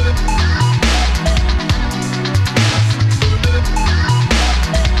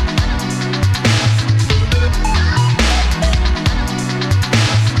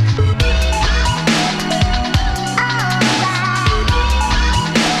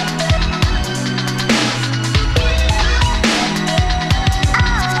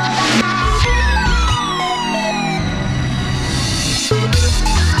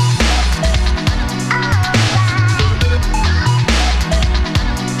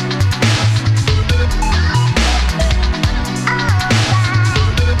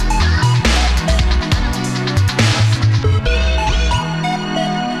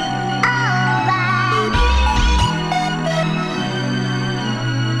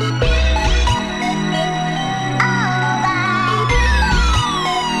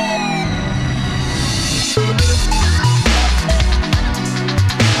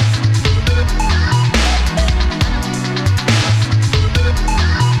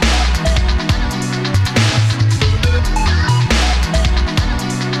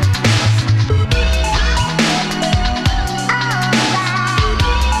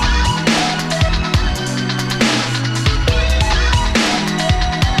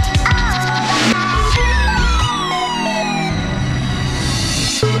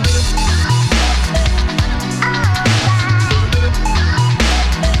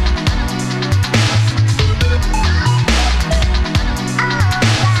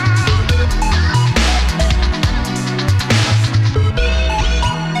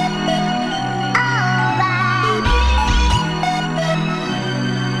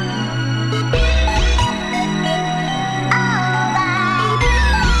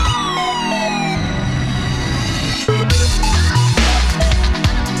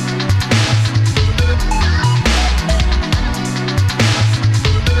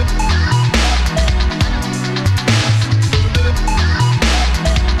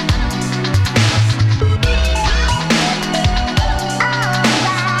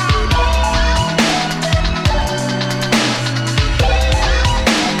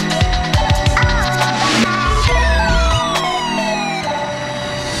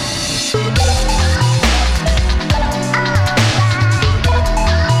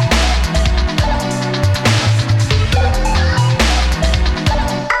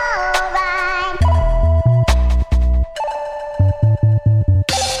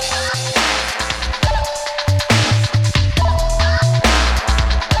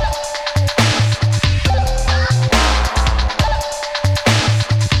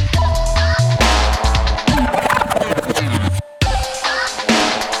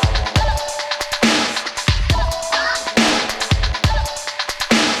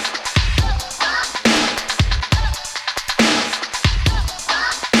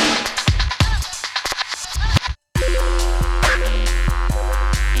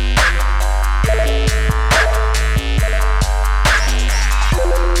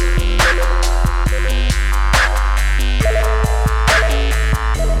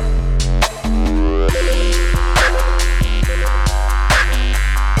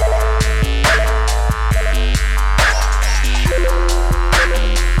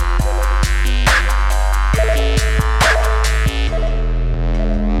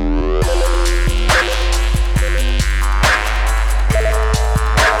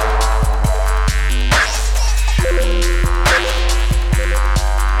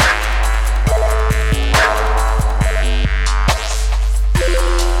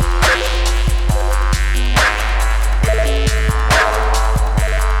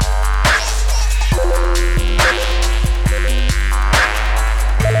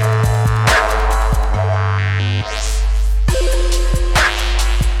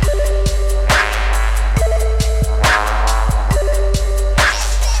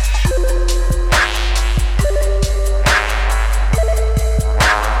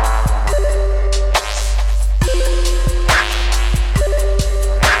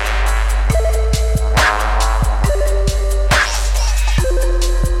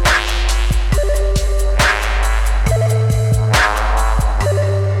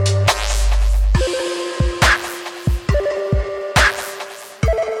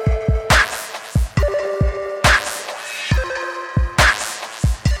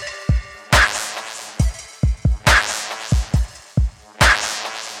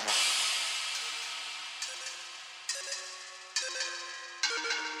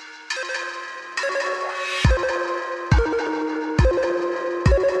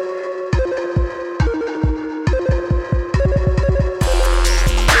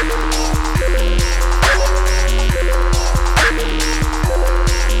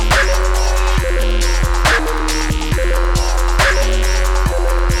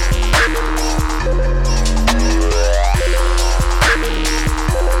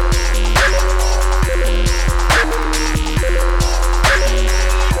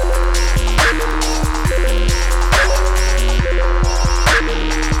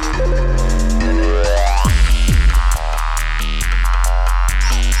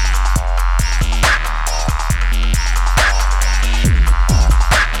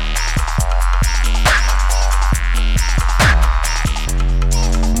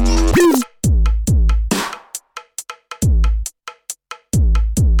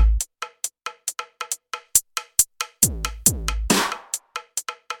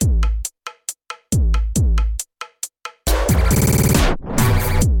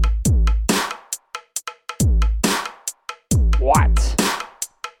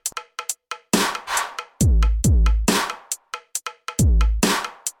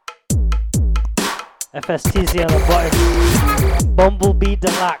 FSTZ on the button. Bumblebee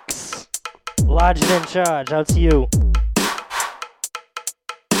Deluxe. Lodged in charge. Out to you.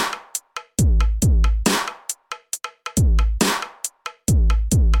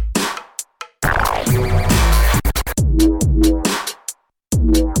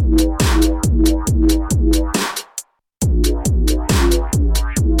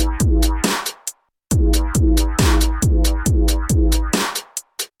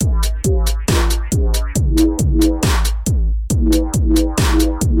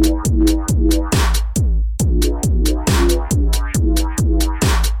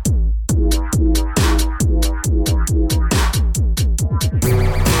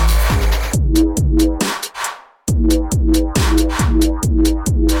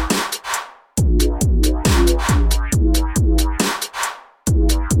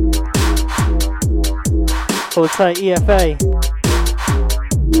 Hold tight, EFA.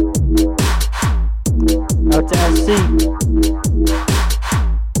 Out to SC.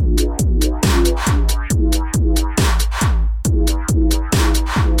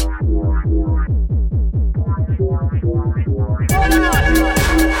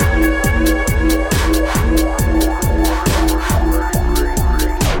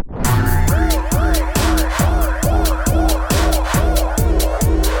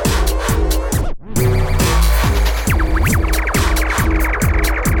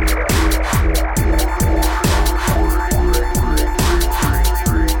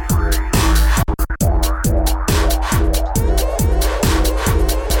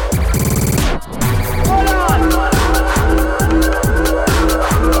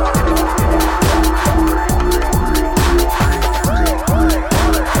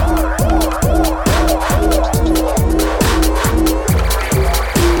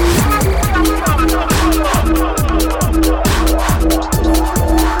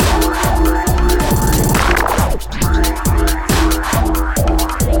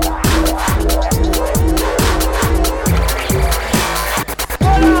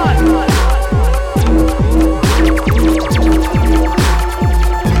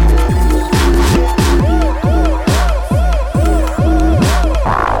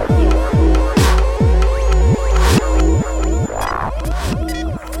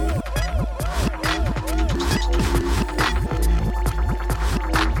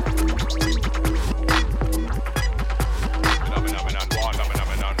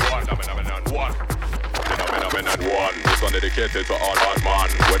 dedicated to all hard man.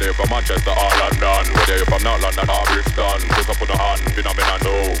 Whether you're from Manchester or London, whether you're from North London or Bristol, put up on the hand, phenomenon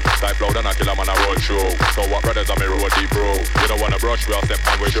no. Type loud and I kill 'em on a road show. So what brothers on me road deep bro. You don't wanna brush, we all step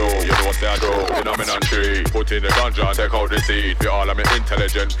on with show. You know what say I do, phenomenon tree. Put in the ganja and take out the seed. We all are me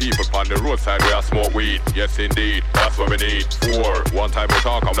intelligent people on the roadside where I smoke weed. Yes indeed, that's what we need. 4, one time we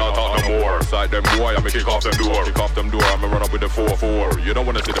talk, I'm not talk no more. Side them boy, I'm kick off them door. Kick off them door, I'm run up with the 4-4. You don't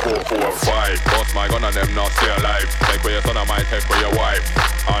wanna see the 4-4-5. Bust my gun and them not stay alive. Take for your son, I might take for your wife.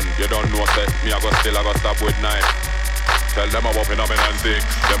 And you don't know that me, I go still, I go stop with knife. Tell them I'm walking up in and 6.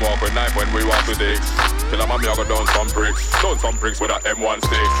 Them walk with knife when we walk with 6. Tell them I'm go down some bricks. Down some bricks with a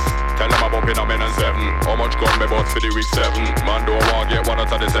M16. Tell them I'm bumping up in and 7. How much gun me bought for the week 7? Man don't want get 1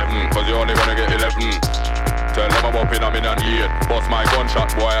 out of the 7. Cause you only gonna get 11. Tell them I'm bumping up in and 8. Bust my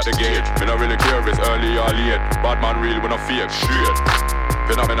gunshot boy at the gate. Me not really care if it's early or late. Bad man real when I fake straight.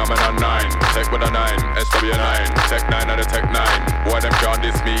 Phenomenon at 9, tech with a 9, SW9, tech 9 and a tech 9. Boy them can't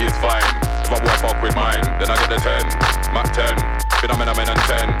diss me, it's fine. If I boy fuck with mine, then I get the 10, Mac 10, phenomenon and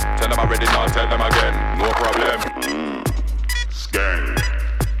 10. Tell them I'm ready now, tell them again, no problem. Skeng,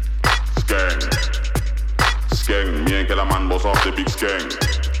 skeng, skeng. Me and Killer Man boss off the big skeng.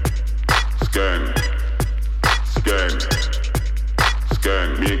 Skeng, skeng,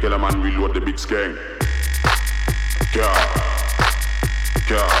 skeng. Me and Killer Man reload the big skeng. Yeah.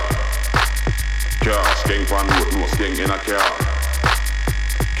 Car, skeng fan road, no skeng in a car.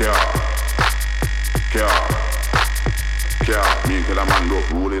 Me and Killer Man road,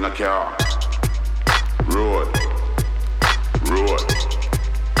 roll in a car. Road,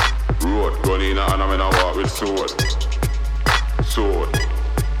 gun in a hand and I walk with sword.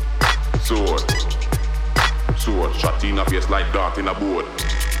 Shot in a face like dart in a boat.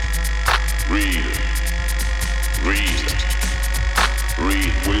 Real.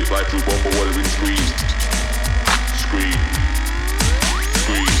 Bullets like through bumper wall with scream.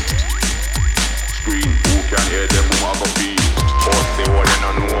 Who can hear them who are gonna be? Boss say what they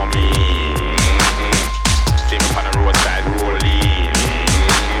don't know me. See me on the roadside rolling.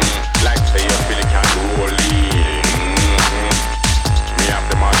 Like say you feel it can rolling. Me have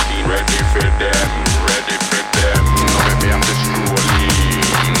the machine ready for them. Now me have the strolling.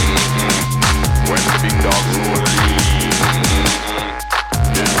 When the big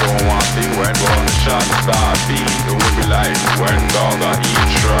shot start beat. Do what we like when dog I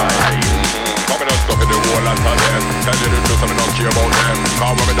eat try. Coming up stuff in the wall and tell them. Tell you the truth, I'm not care about them.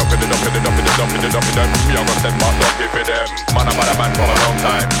 Cause when we dump it, them. Me I'm gonna step back, dump it for them. Man, I'm a man for a long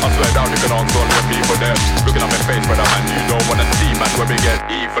time. I swear down, you can console your people them. Looking at my face, brother man, you don't wanna see man when we get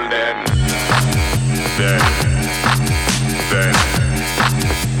evil then. Then,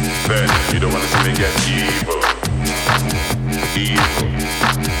 you don't wanna see me get evil. Evil.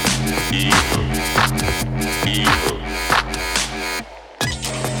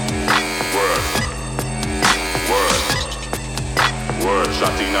 Worse.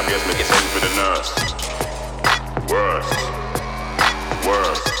 Shot in a face, make it send for the nurse. Worse.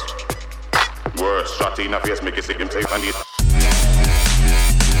 Shot in a face, make it sick him safe and eat.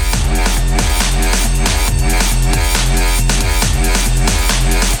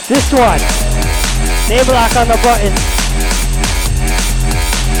 This one, name lock on the button.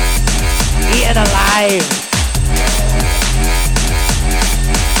 Eaten alive.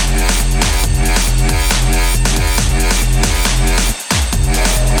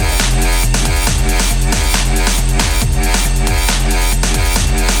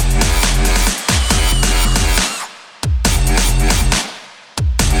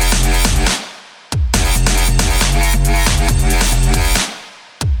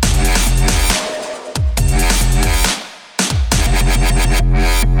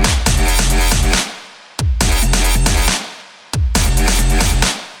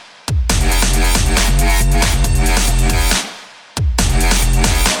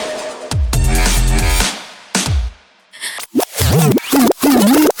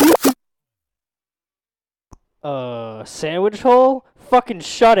 Sandwich hole? Fucking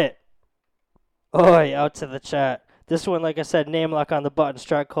shut it. Oi, out to the chat. This one, like I said, name lock on the button,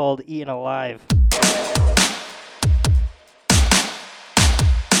 track called Eaten Alive.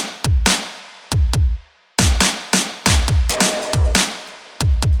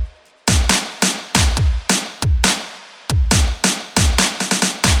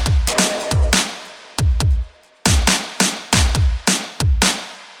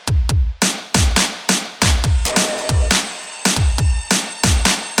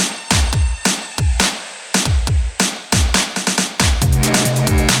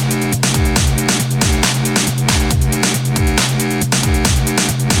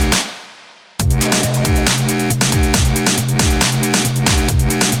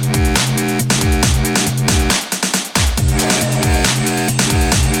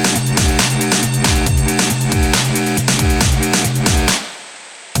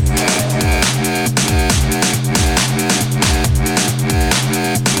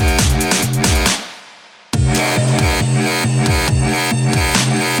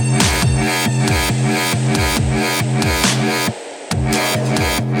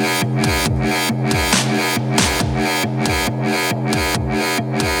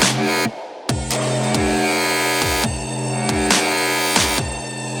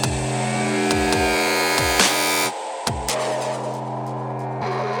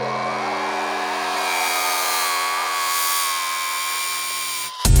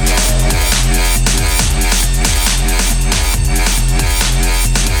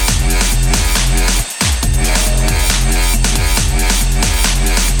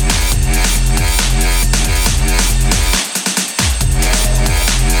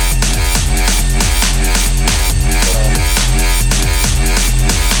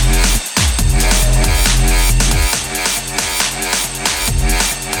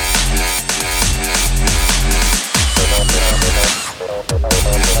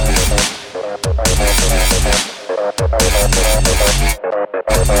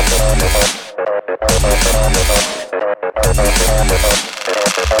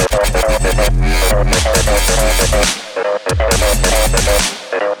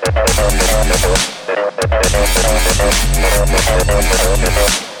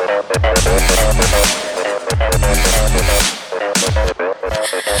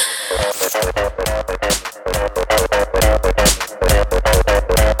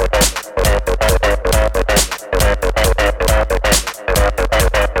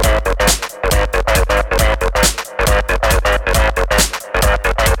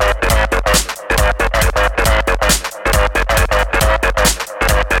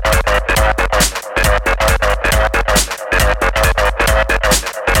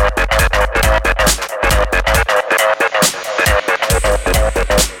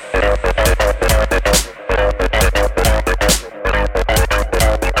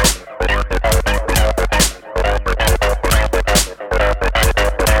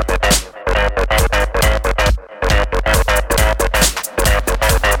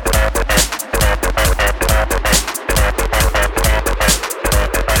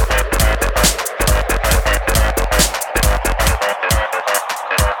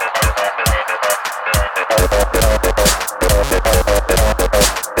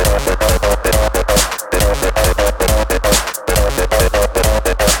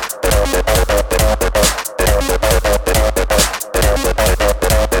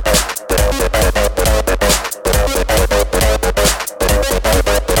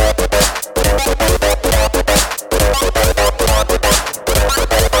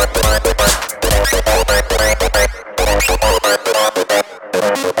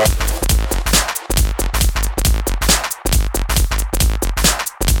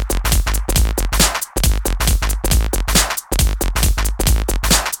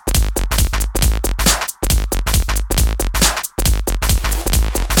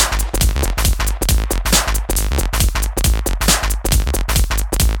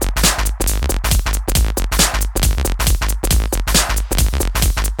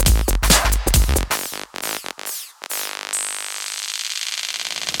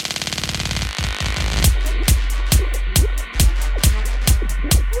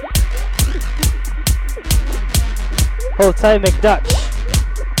 Hold tight, McDutch.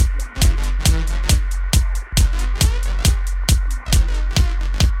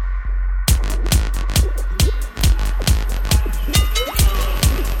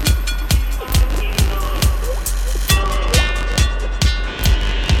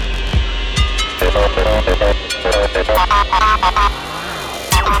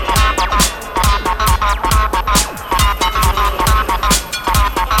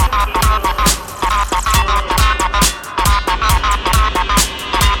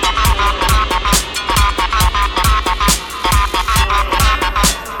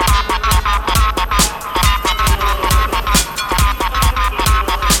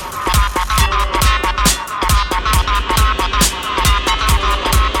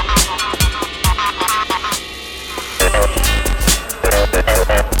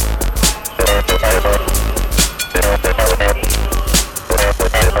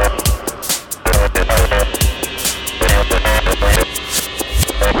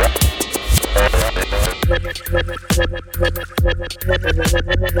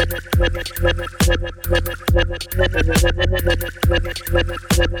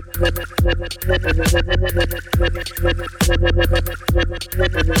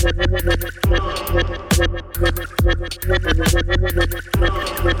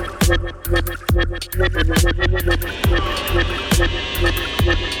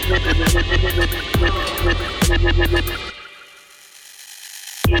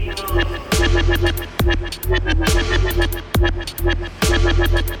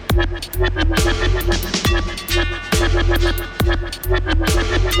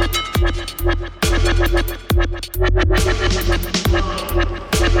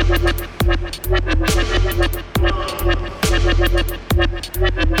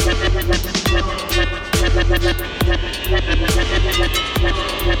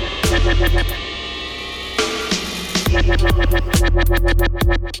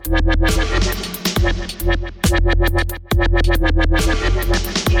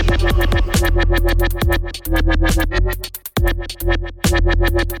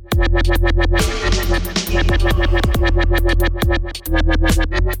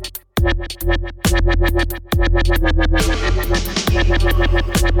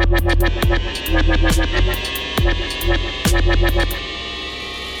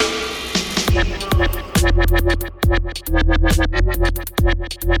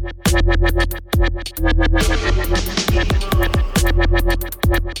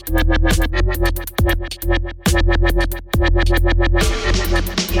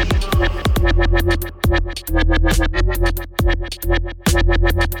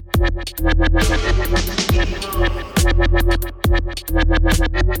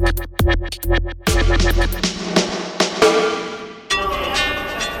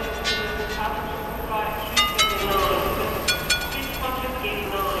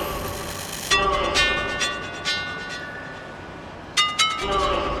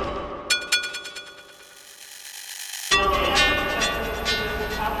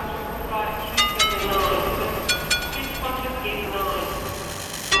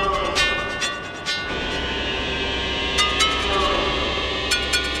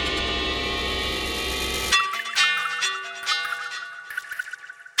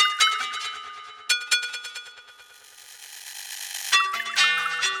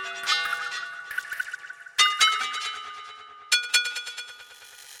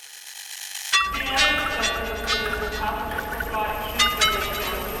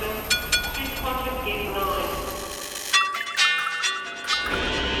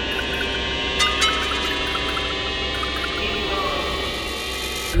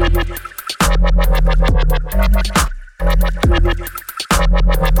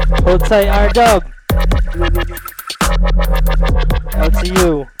 Hold tight, R-Dub. Out to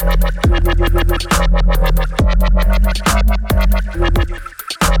you.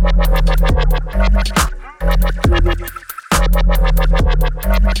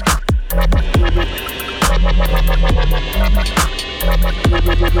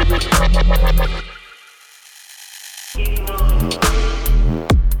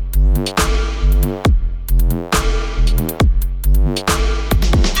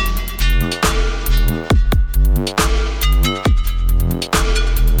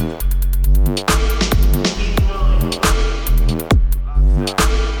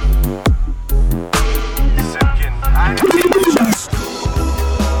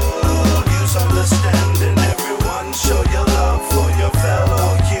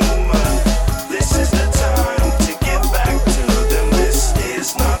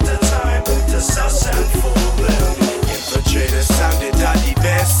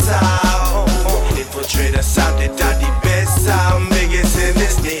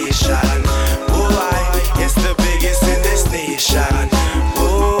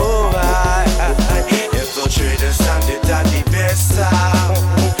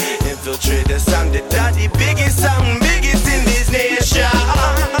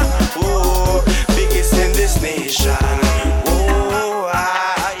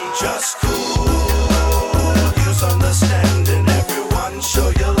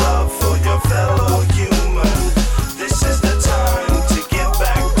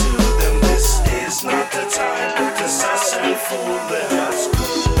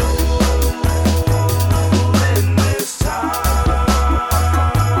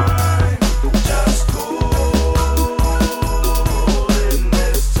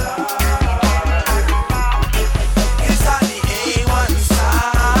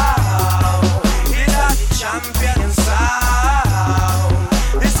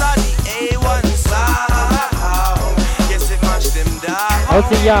 Out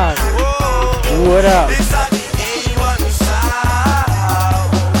to Young. What up? This are the A1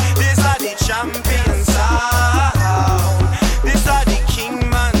 sound. This are the champion sound. This are the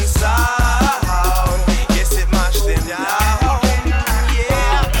Kingman sound. Yes, it mashed them down.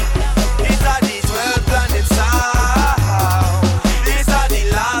 Yeah. These are the 12 planet sound. These are the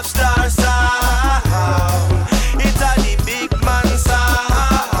lobster sound. It's are the big man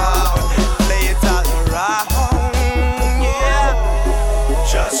sound. Play it all around. Yeah.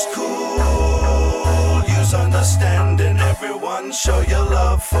 Just cool. Use understanding. Everyone show your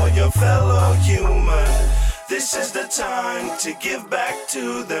love for your fellow human. This is the time to give back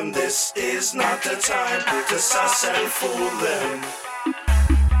to them. This is not the time to suss and fool them.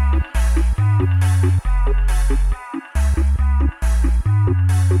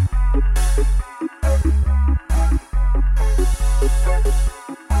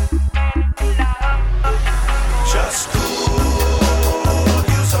 Just cool,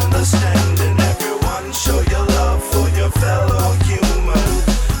 use understanding. Everyone show your love for your fellow human.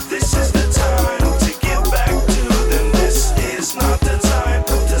 This is the time to give back to them. This is not the time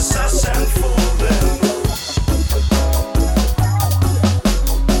to suss and fool them.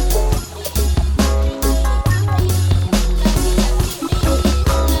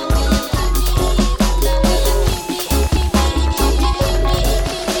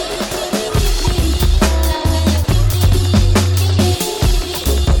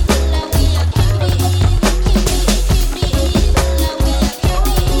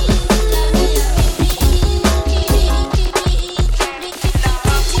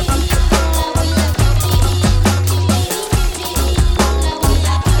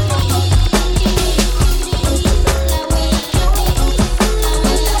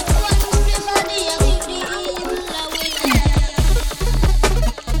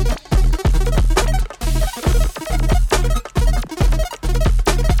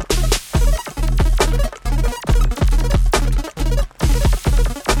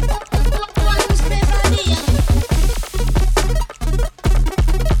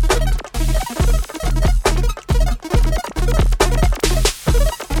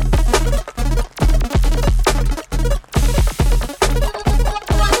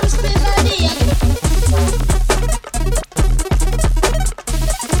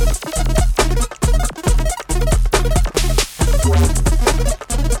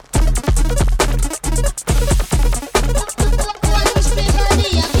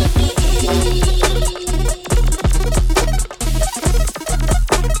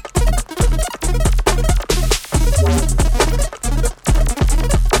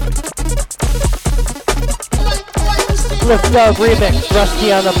 Lift Up remix,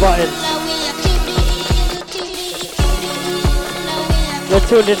 Rusty on the buttons. You're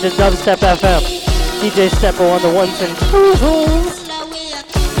tuned into Dubstep FM. DJ Stepper on the ones and twos.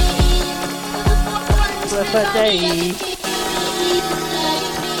 Flip a day.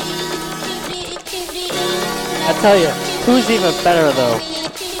 I tell you, who's even better though?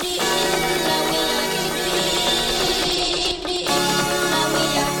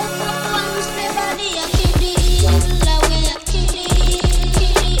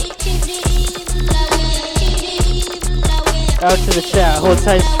 Out to the chat, hold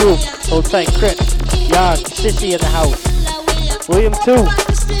tight Scoop, hold tight Crit, Young, Sissy in the house, William 2,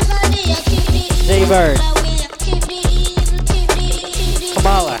 J-Bird,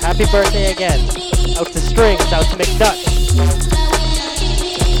 Kamala, happy birthday again, out to Strings, out to McDutch.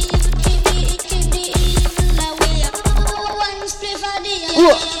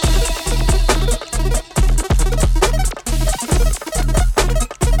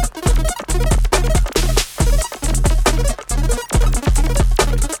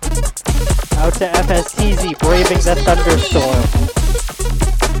 Out to FSTZ, braving the thunderstorm.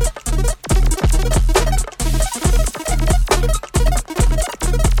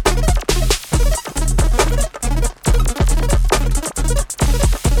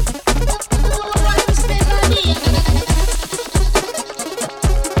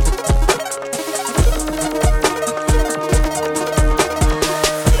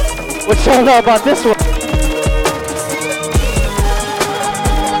 What y'all know about this one?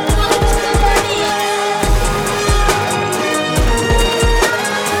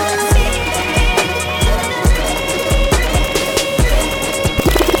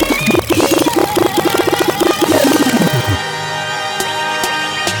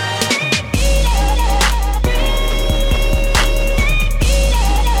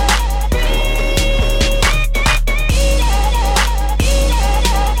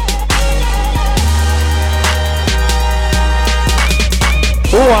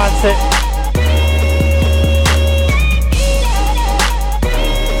 Who wants it?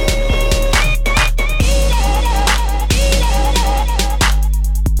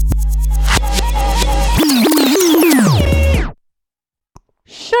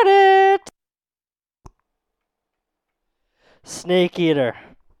 Shut it! Snake Eater.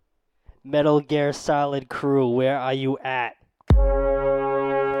 Metal Gear Solid crew, where are you at?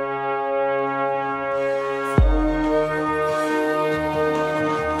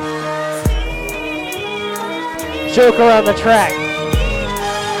 Joker on the track.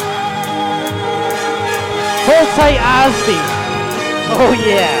 Hold tight, Ozzy. Oh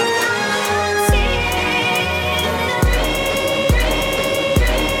yeah.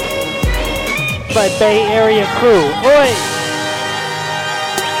 My Bay Area crew. Oi!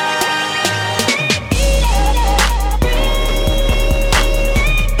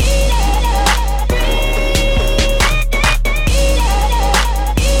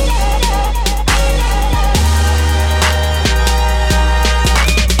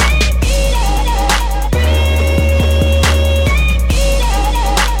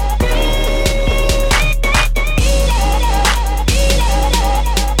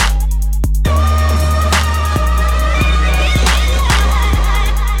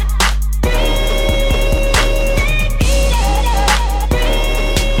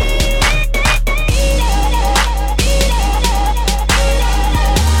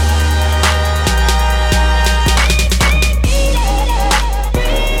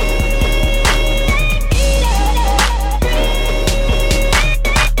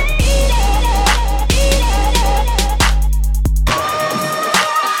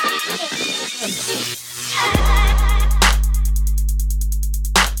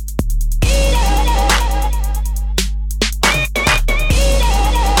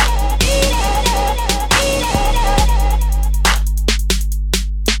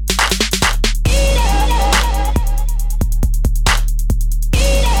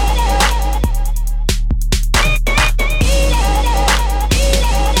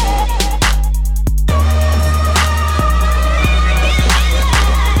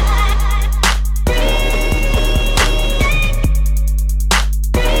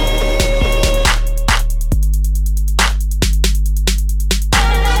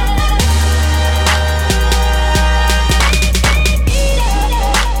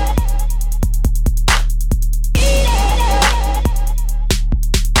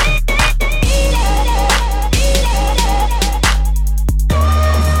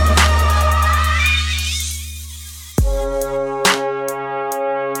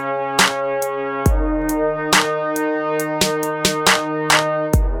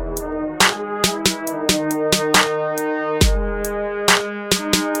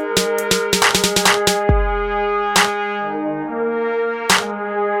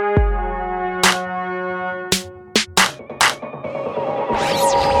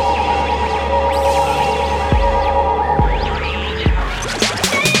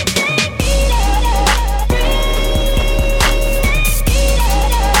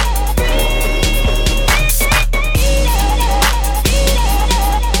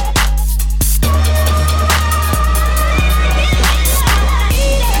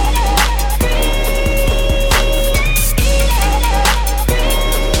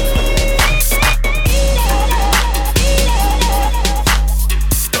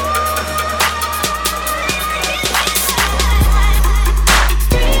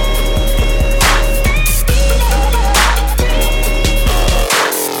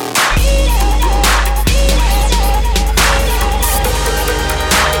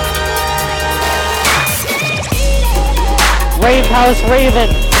 Roadhouse Raven.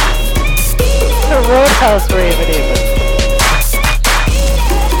 The Roadhouse Raven even.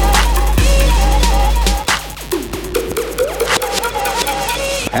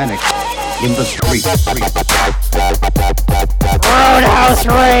 Panic in the street. Roadhouse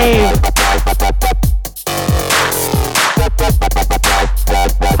Rave.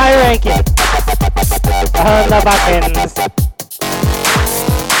 High ranking. On the buttons.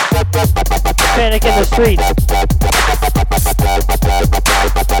 Panic in the streets.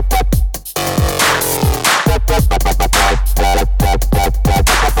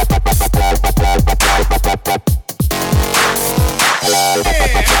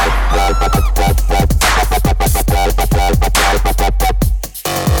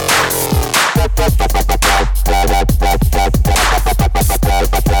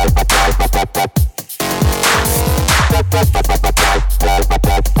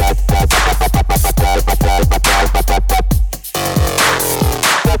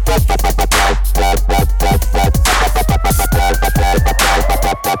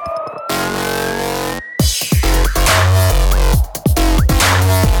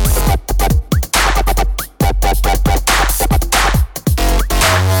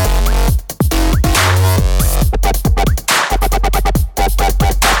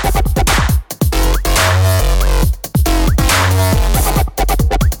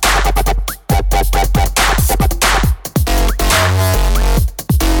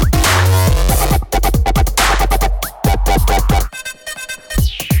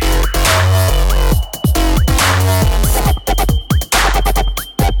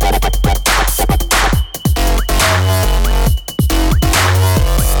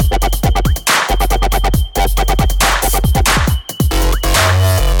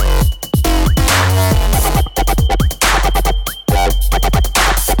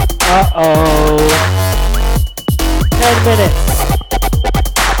 Uh-oh. 10 minutes.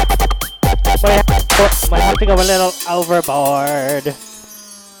 Might have to go a little overboard.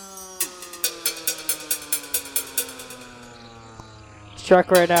 This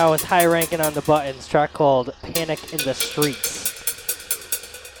track right now is high ranking on the buttons. Track called Panic in the Streets.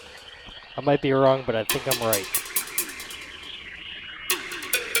 I might be wrong, but I think I'm right.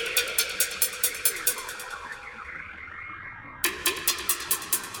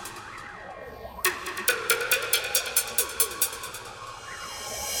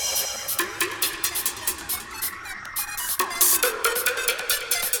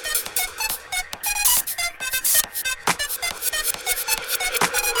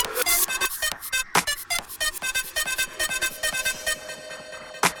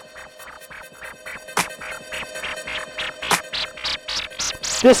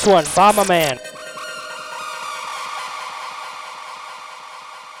 This one, Bomberman.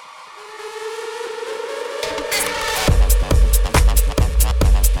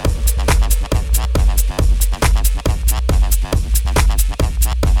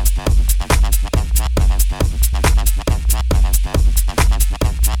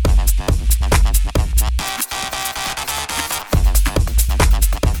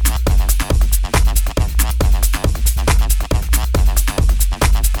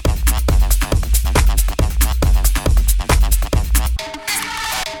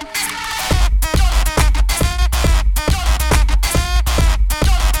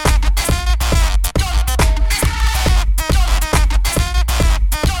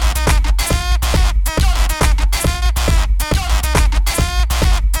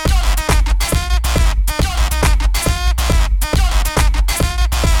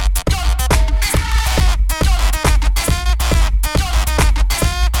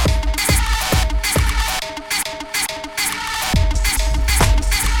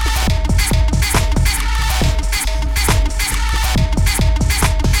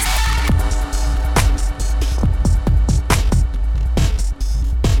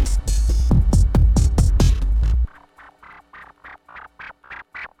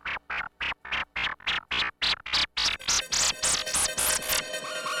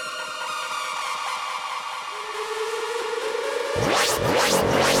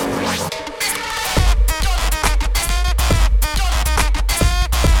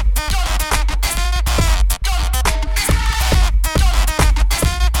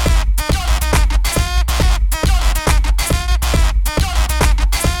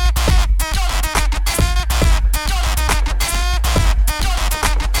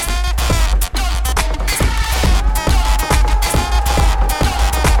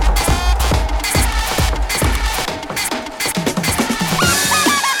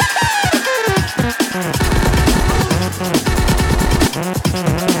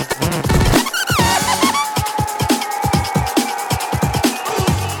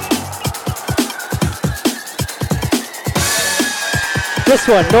 This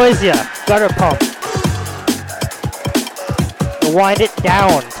one, Noisia, Gutter Pump. To wind it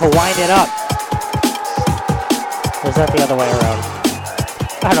down, to wind it up. Or is that the other way around?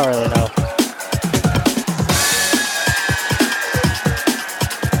 I don't really know.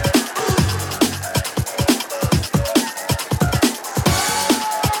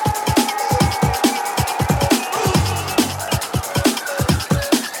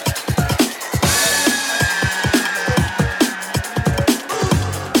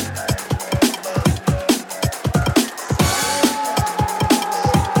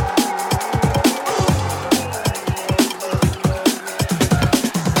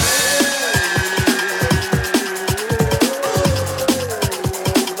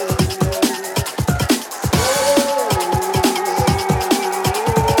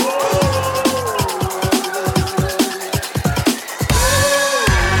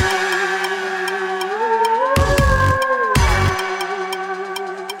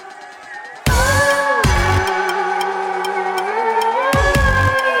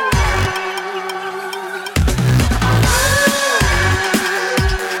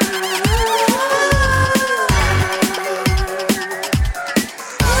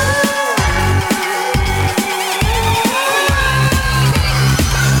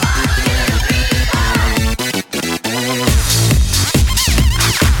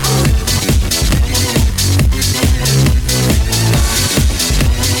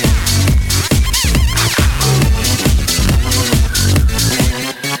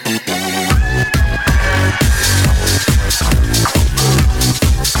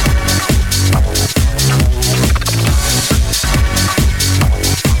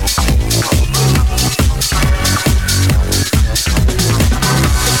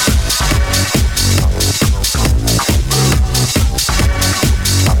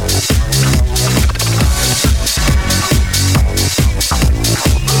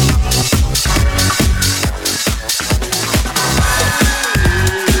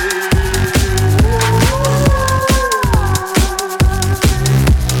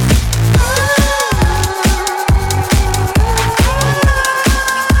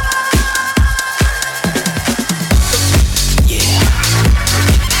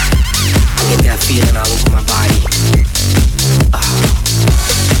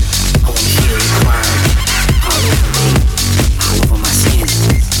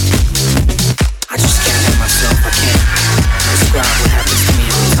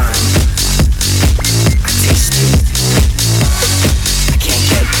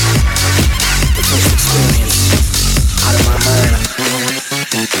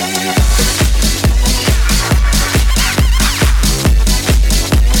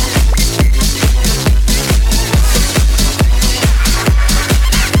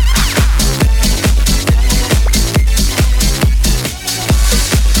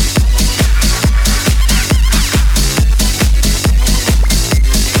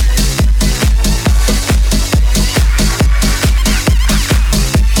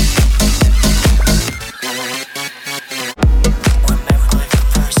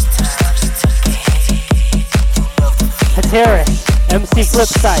 hear it. MC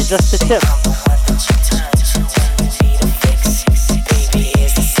Flipside, just a tip.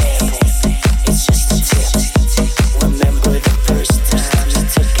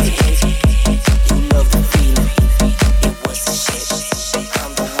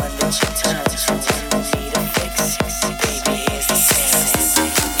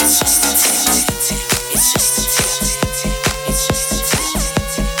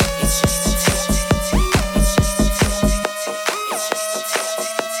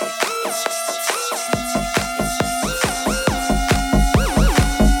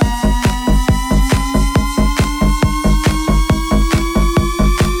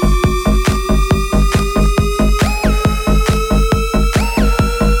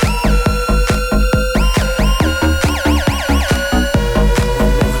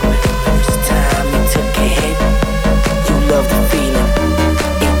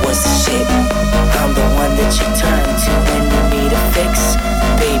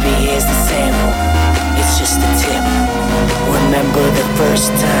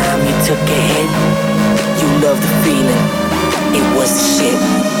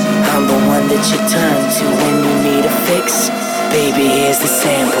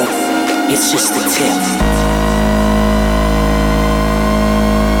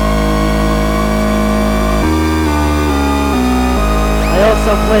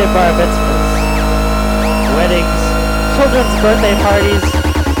 Birthday parties.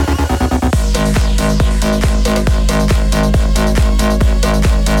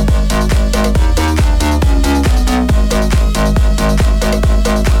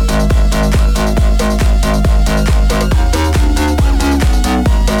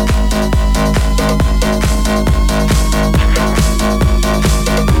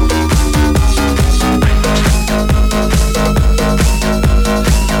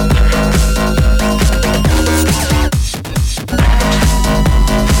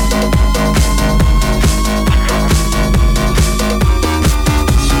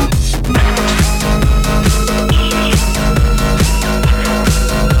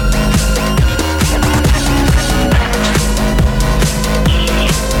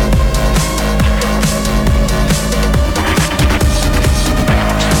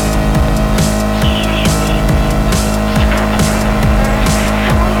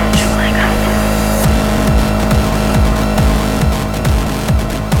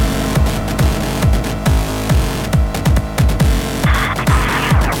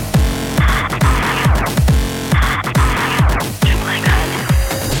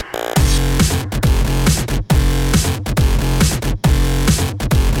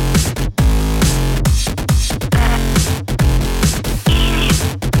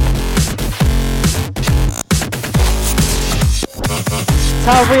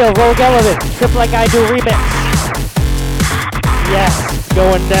 Real Rogue Element, Trip Like I Do remix. Yes,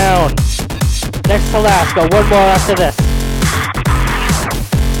 going down. Next to last, got one more after this.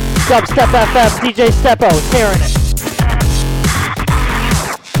 Dubstep FM, DJ Steppo, tearing it.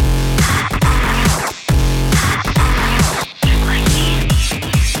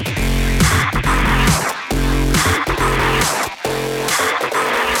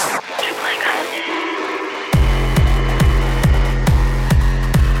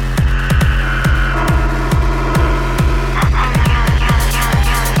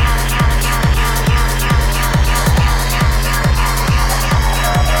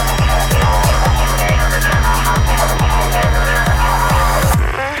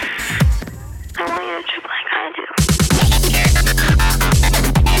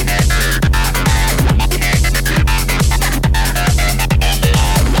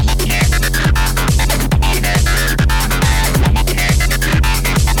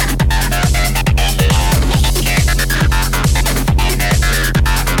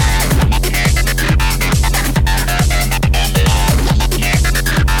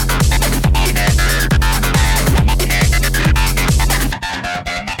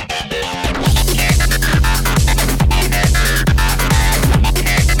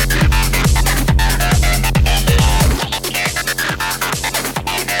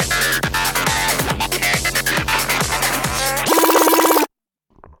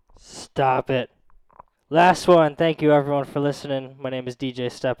 Stop it. Last one. Thank you everyone for listening. My name is DJ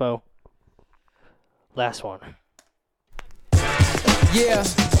Steppo. Last one. Yeah.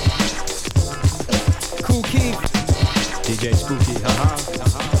 Cool Keith. DJ Spooky.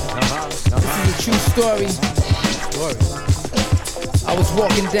 This is a true story. I was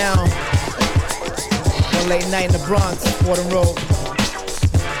walking down one late night in the Bronx, Fordham Road,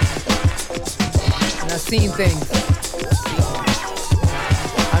 and I seen things.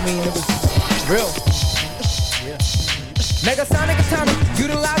 I mean, it was real. Yeah.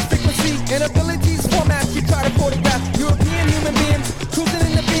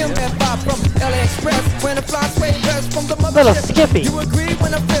 When I fly sway best from the Little mothership. Skippy. You agree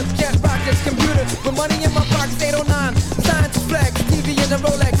when I flip, cat rockets, computer. With money in my pockets, 809. Science flex, TV in the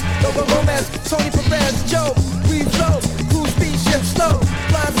Rolex. Nova Gomez, Tony Perez, Joe. We flow, cruise speed, ship slow.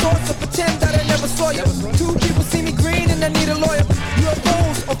 Flying saucer, so pretend that I never saw you. Two people see me green and I need a lawyer.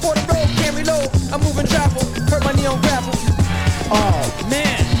 UFOs on for the road, can't reload. I'm moving travel, hurt my knee on gravel. Oh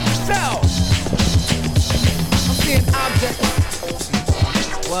man, fell. I'm seeing objects.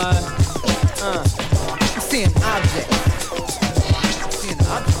 What? I'm seeing objects. I'm seeing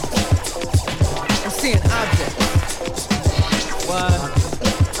objects. I'm seeing objects. What?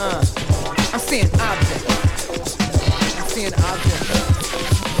 I'm seeing objects. I'm seeing objects.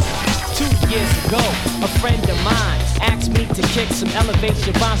 2 years ago, a friend of mine asked me to kick some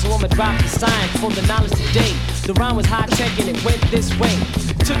elevation rhymes, so I'ma drop the sign for the knowledge today. The rhyme was high tech and it went this way.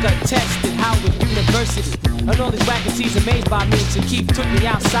 Took a test at Howard University, and all these wackatees amazed by me. So Keith took me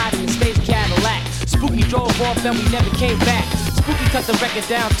outside in the space Cadillac. Spooky drove off and we never came back. Spooky cut the record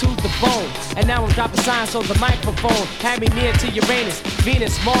down to the bone, and now I'm dropping signs on the microphone. Had me near to Uranus,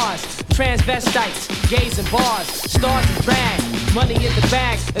 Venus, Mars, transvestites, gays and bars, stars and drag, money in the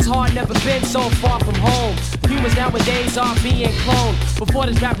bag. It's hard, never been so far from home. Humans nowadays are being cloned. Before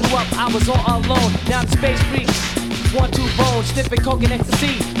this rap blew up, I was all alone. Now the space freaks, 1-2 bones, sniffing coke and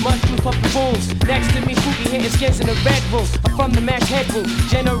ecstasy, mushrooms puffing booms. Next to me, spooky hitting skins in the red room. I'm from the max headroom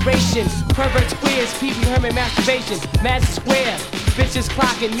generation. Perverts, queers, Pee-wee Herman masturbation. Madison Square, bitches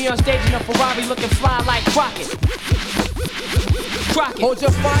clocking. Me on stage in a Ferrari looking fly like Crockett. Hold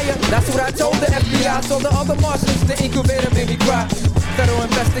your fire, that's what I told the FBI. Told the other Martians, the incubator made me cry. Federal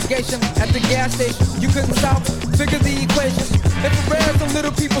investigation at the gas station. You couldn't solve it, figure the equation. Infrared, some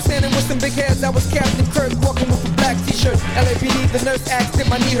little people standing with some big heads. I was Captain Kirk, walking with a black t-shirt. LAPD, the nurse asked if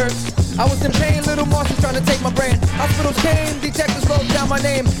my knee hurt. I was in pain, little Martians trying to take my brain. Hospitals came, detectives wrote down my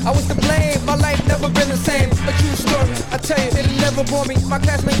name. I was to blame, my life never been the same. A true story, I tell you, it'll never bore me. My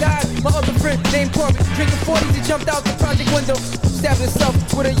classmate died, my other friend named Corby. Drinking 40s, he jumped out the project window. Stabbed himself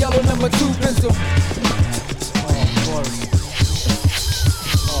with a yellow number 2 pencil.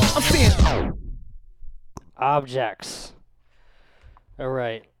 I'm seeing objects.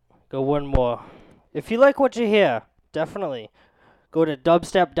 Alright, go one more. If you like what you hear, definitely go to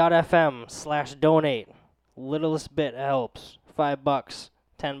dubstep.fm/donate. Littlest bit helps. $5,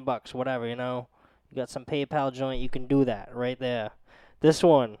 $10, whatever, you know. You got some PayPal joint, you can do that right there. This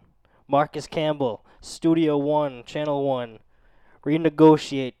one, Marcus Campbell, Studio One, Channel 1.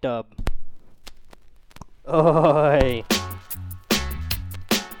 Renegotiate dub. Oi.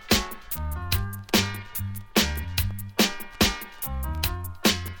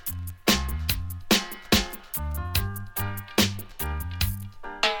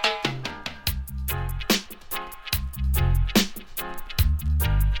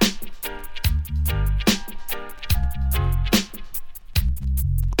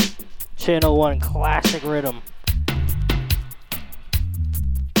 Channel 1 classic rhythm.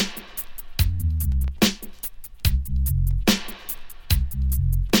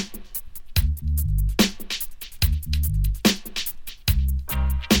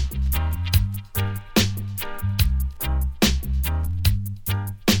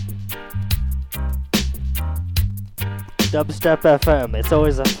 Dubstep FM, it's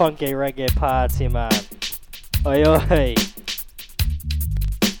always a funky reggae party, man. Oi, oi.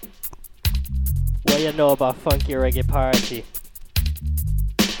 What you know about funky reggae party?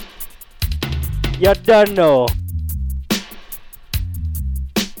 You don't know.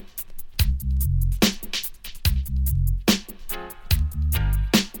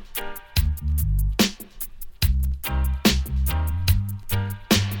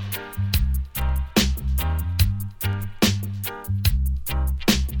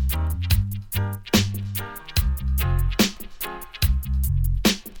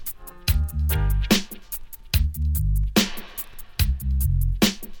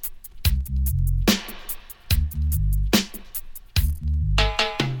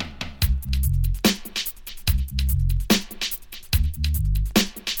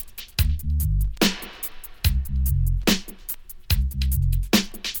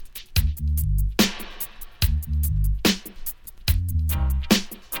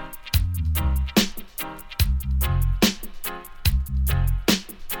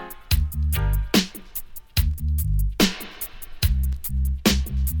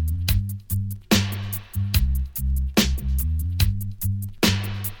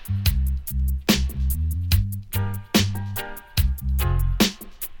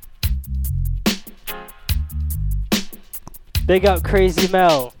 Big up Crazy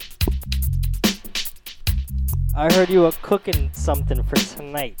Mel. I heard you were cooking something for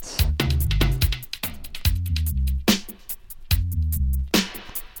tonight.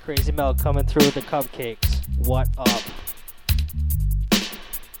 Crazy Mel coming through with the cupcakes. What up?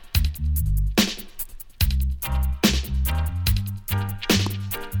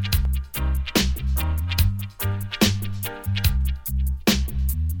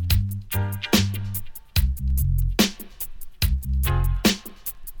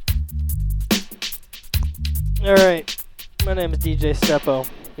 Alright, my name is DJ Steppo.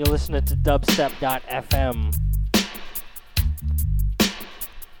 You're listening to dubstep.fm.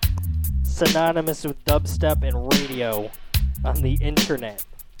 Synonymous with dubstep and radio on the internet.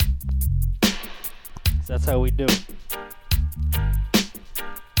 So that's how we do.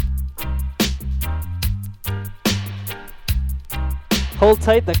 Hold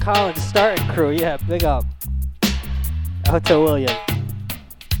tight, the college starting crew. Yeah, big up. Out to William.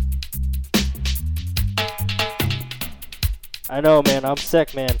 I know, man. I'm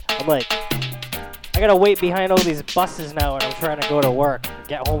sick, man. I'm like, I gotta wait behind all these buses now when I'm trying to go to work.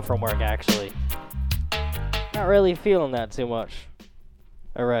 Get home from work, actually. Not really feeling that too much.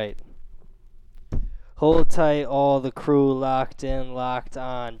 Alright. Hold tight, all the crew locked in, locked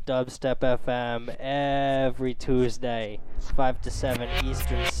on. Dubstep FM every Tuesday, 5 to 7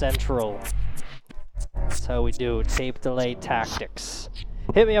 Eastern Central. That's how we do tape delay tactics.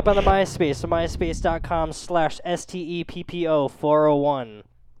 Hit me up on the MySpace, myspace.com/STEPPO401.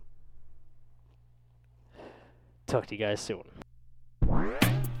 Talk to you guys soon.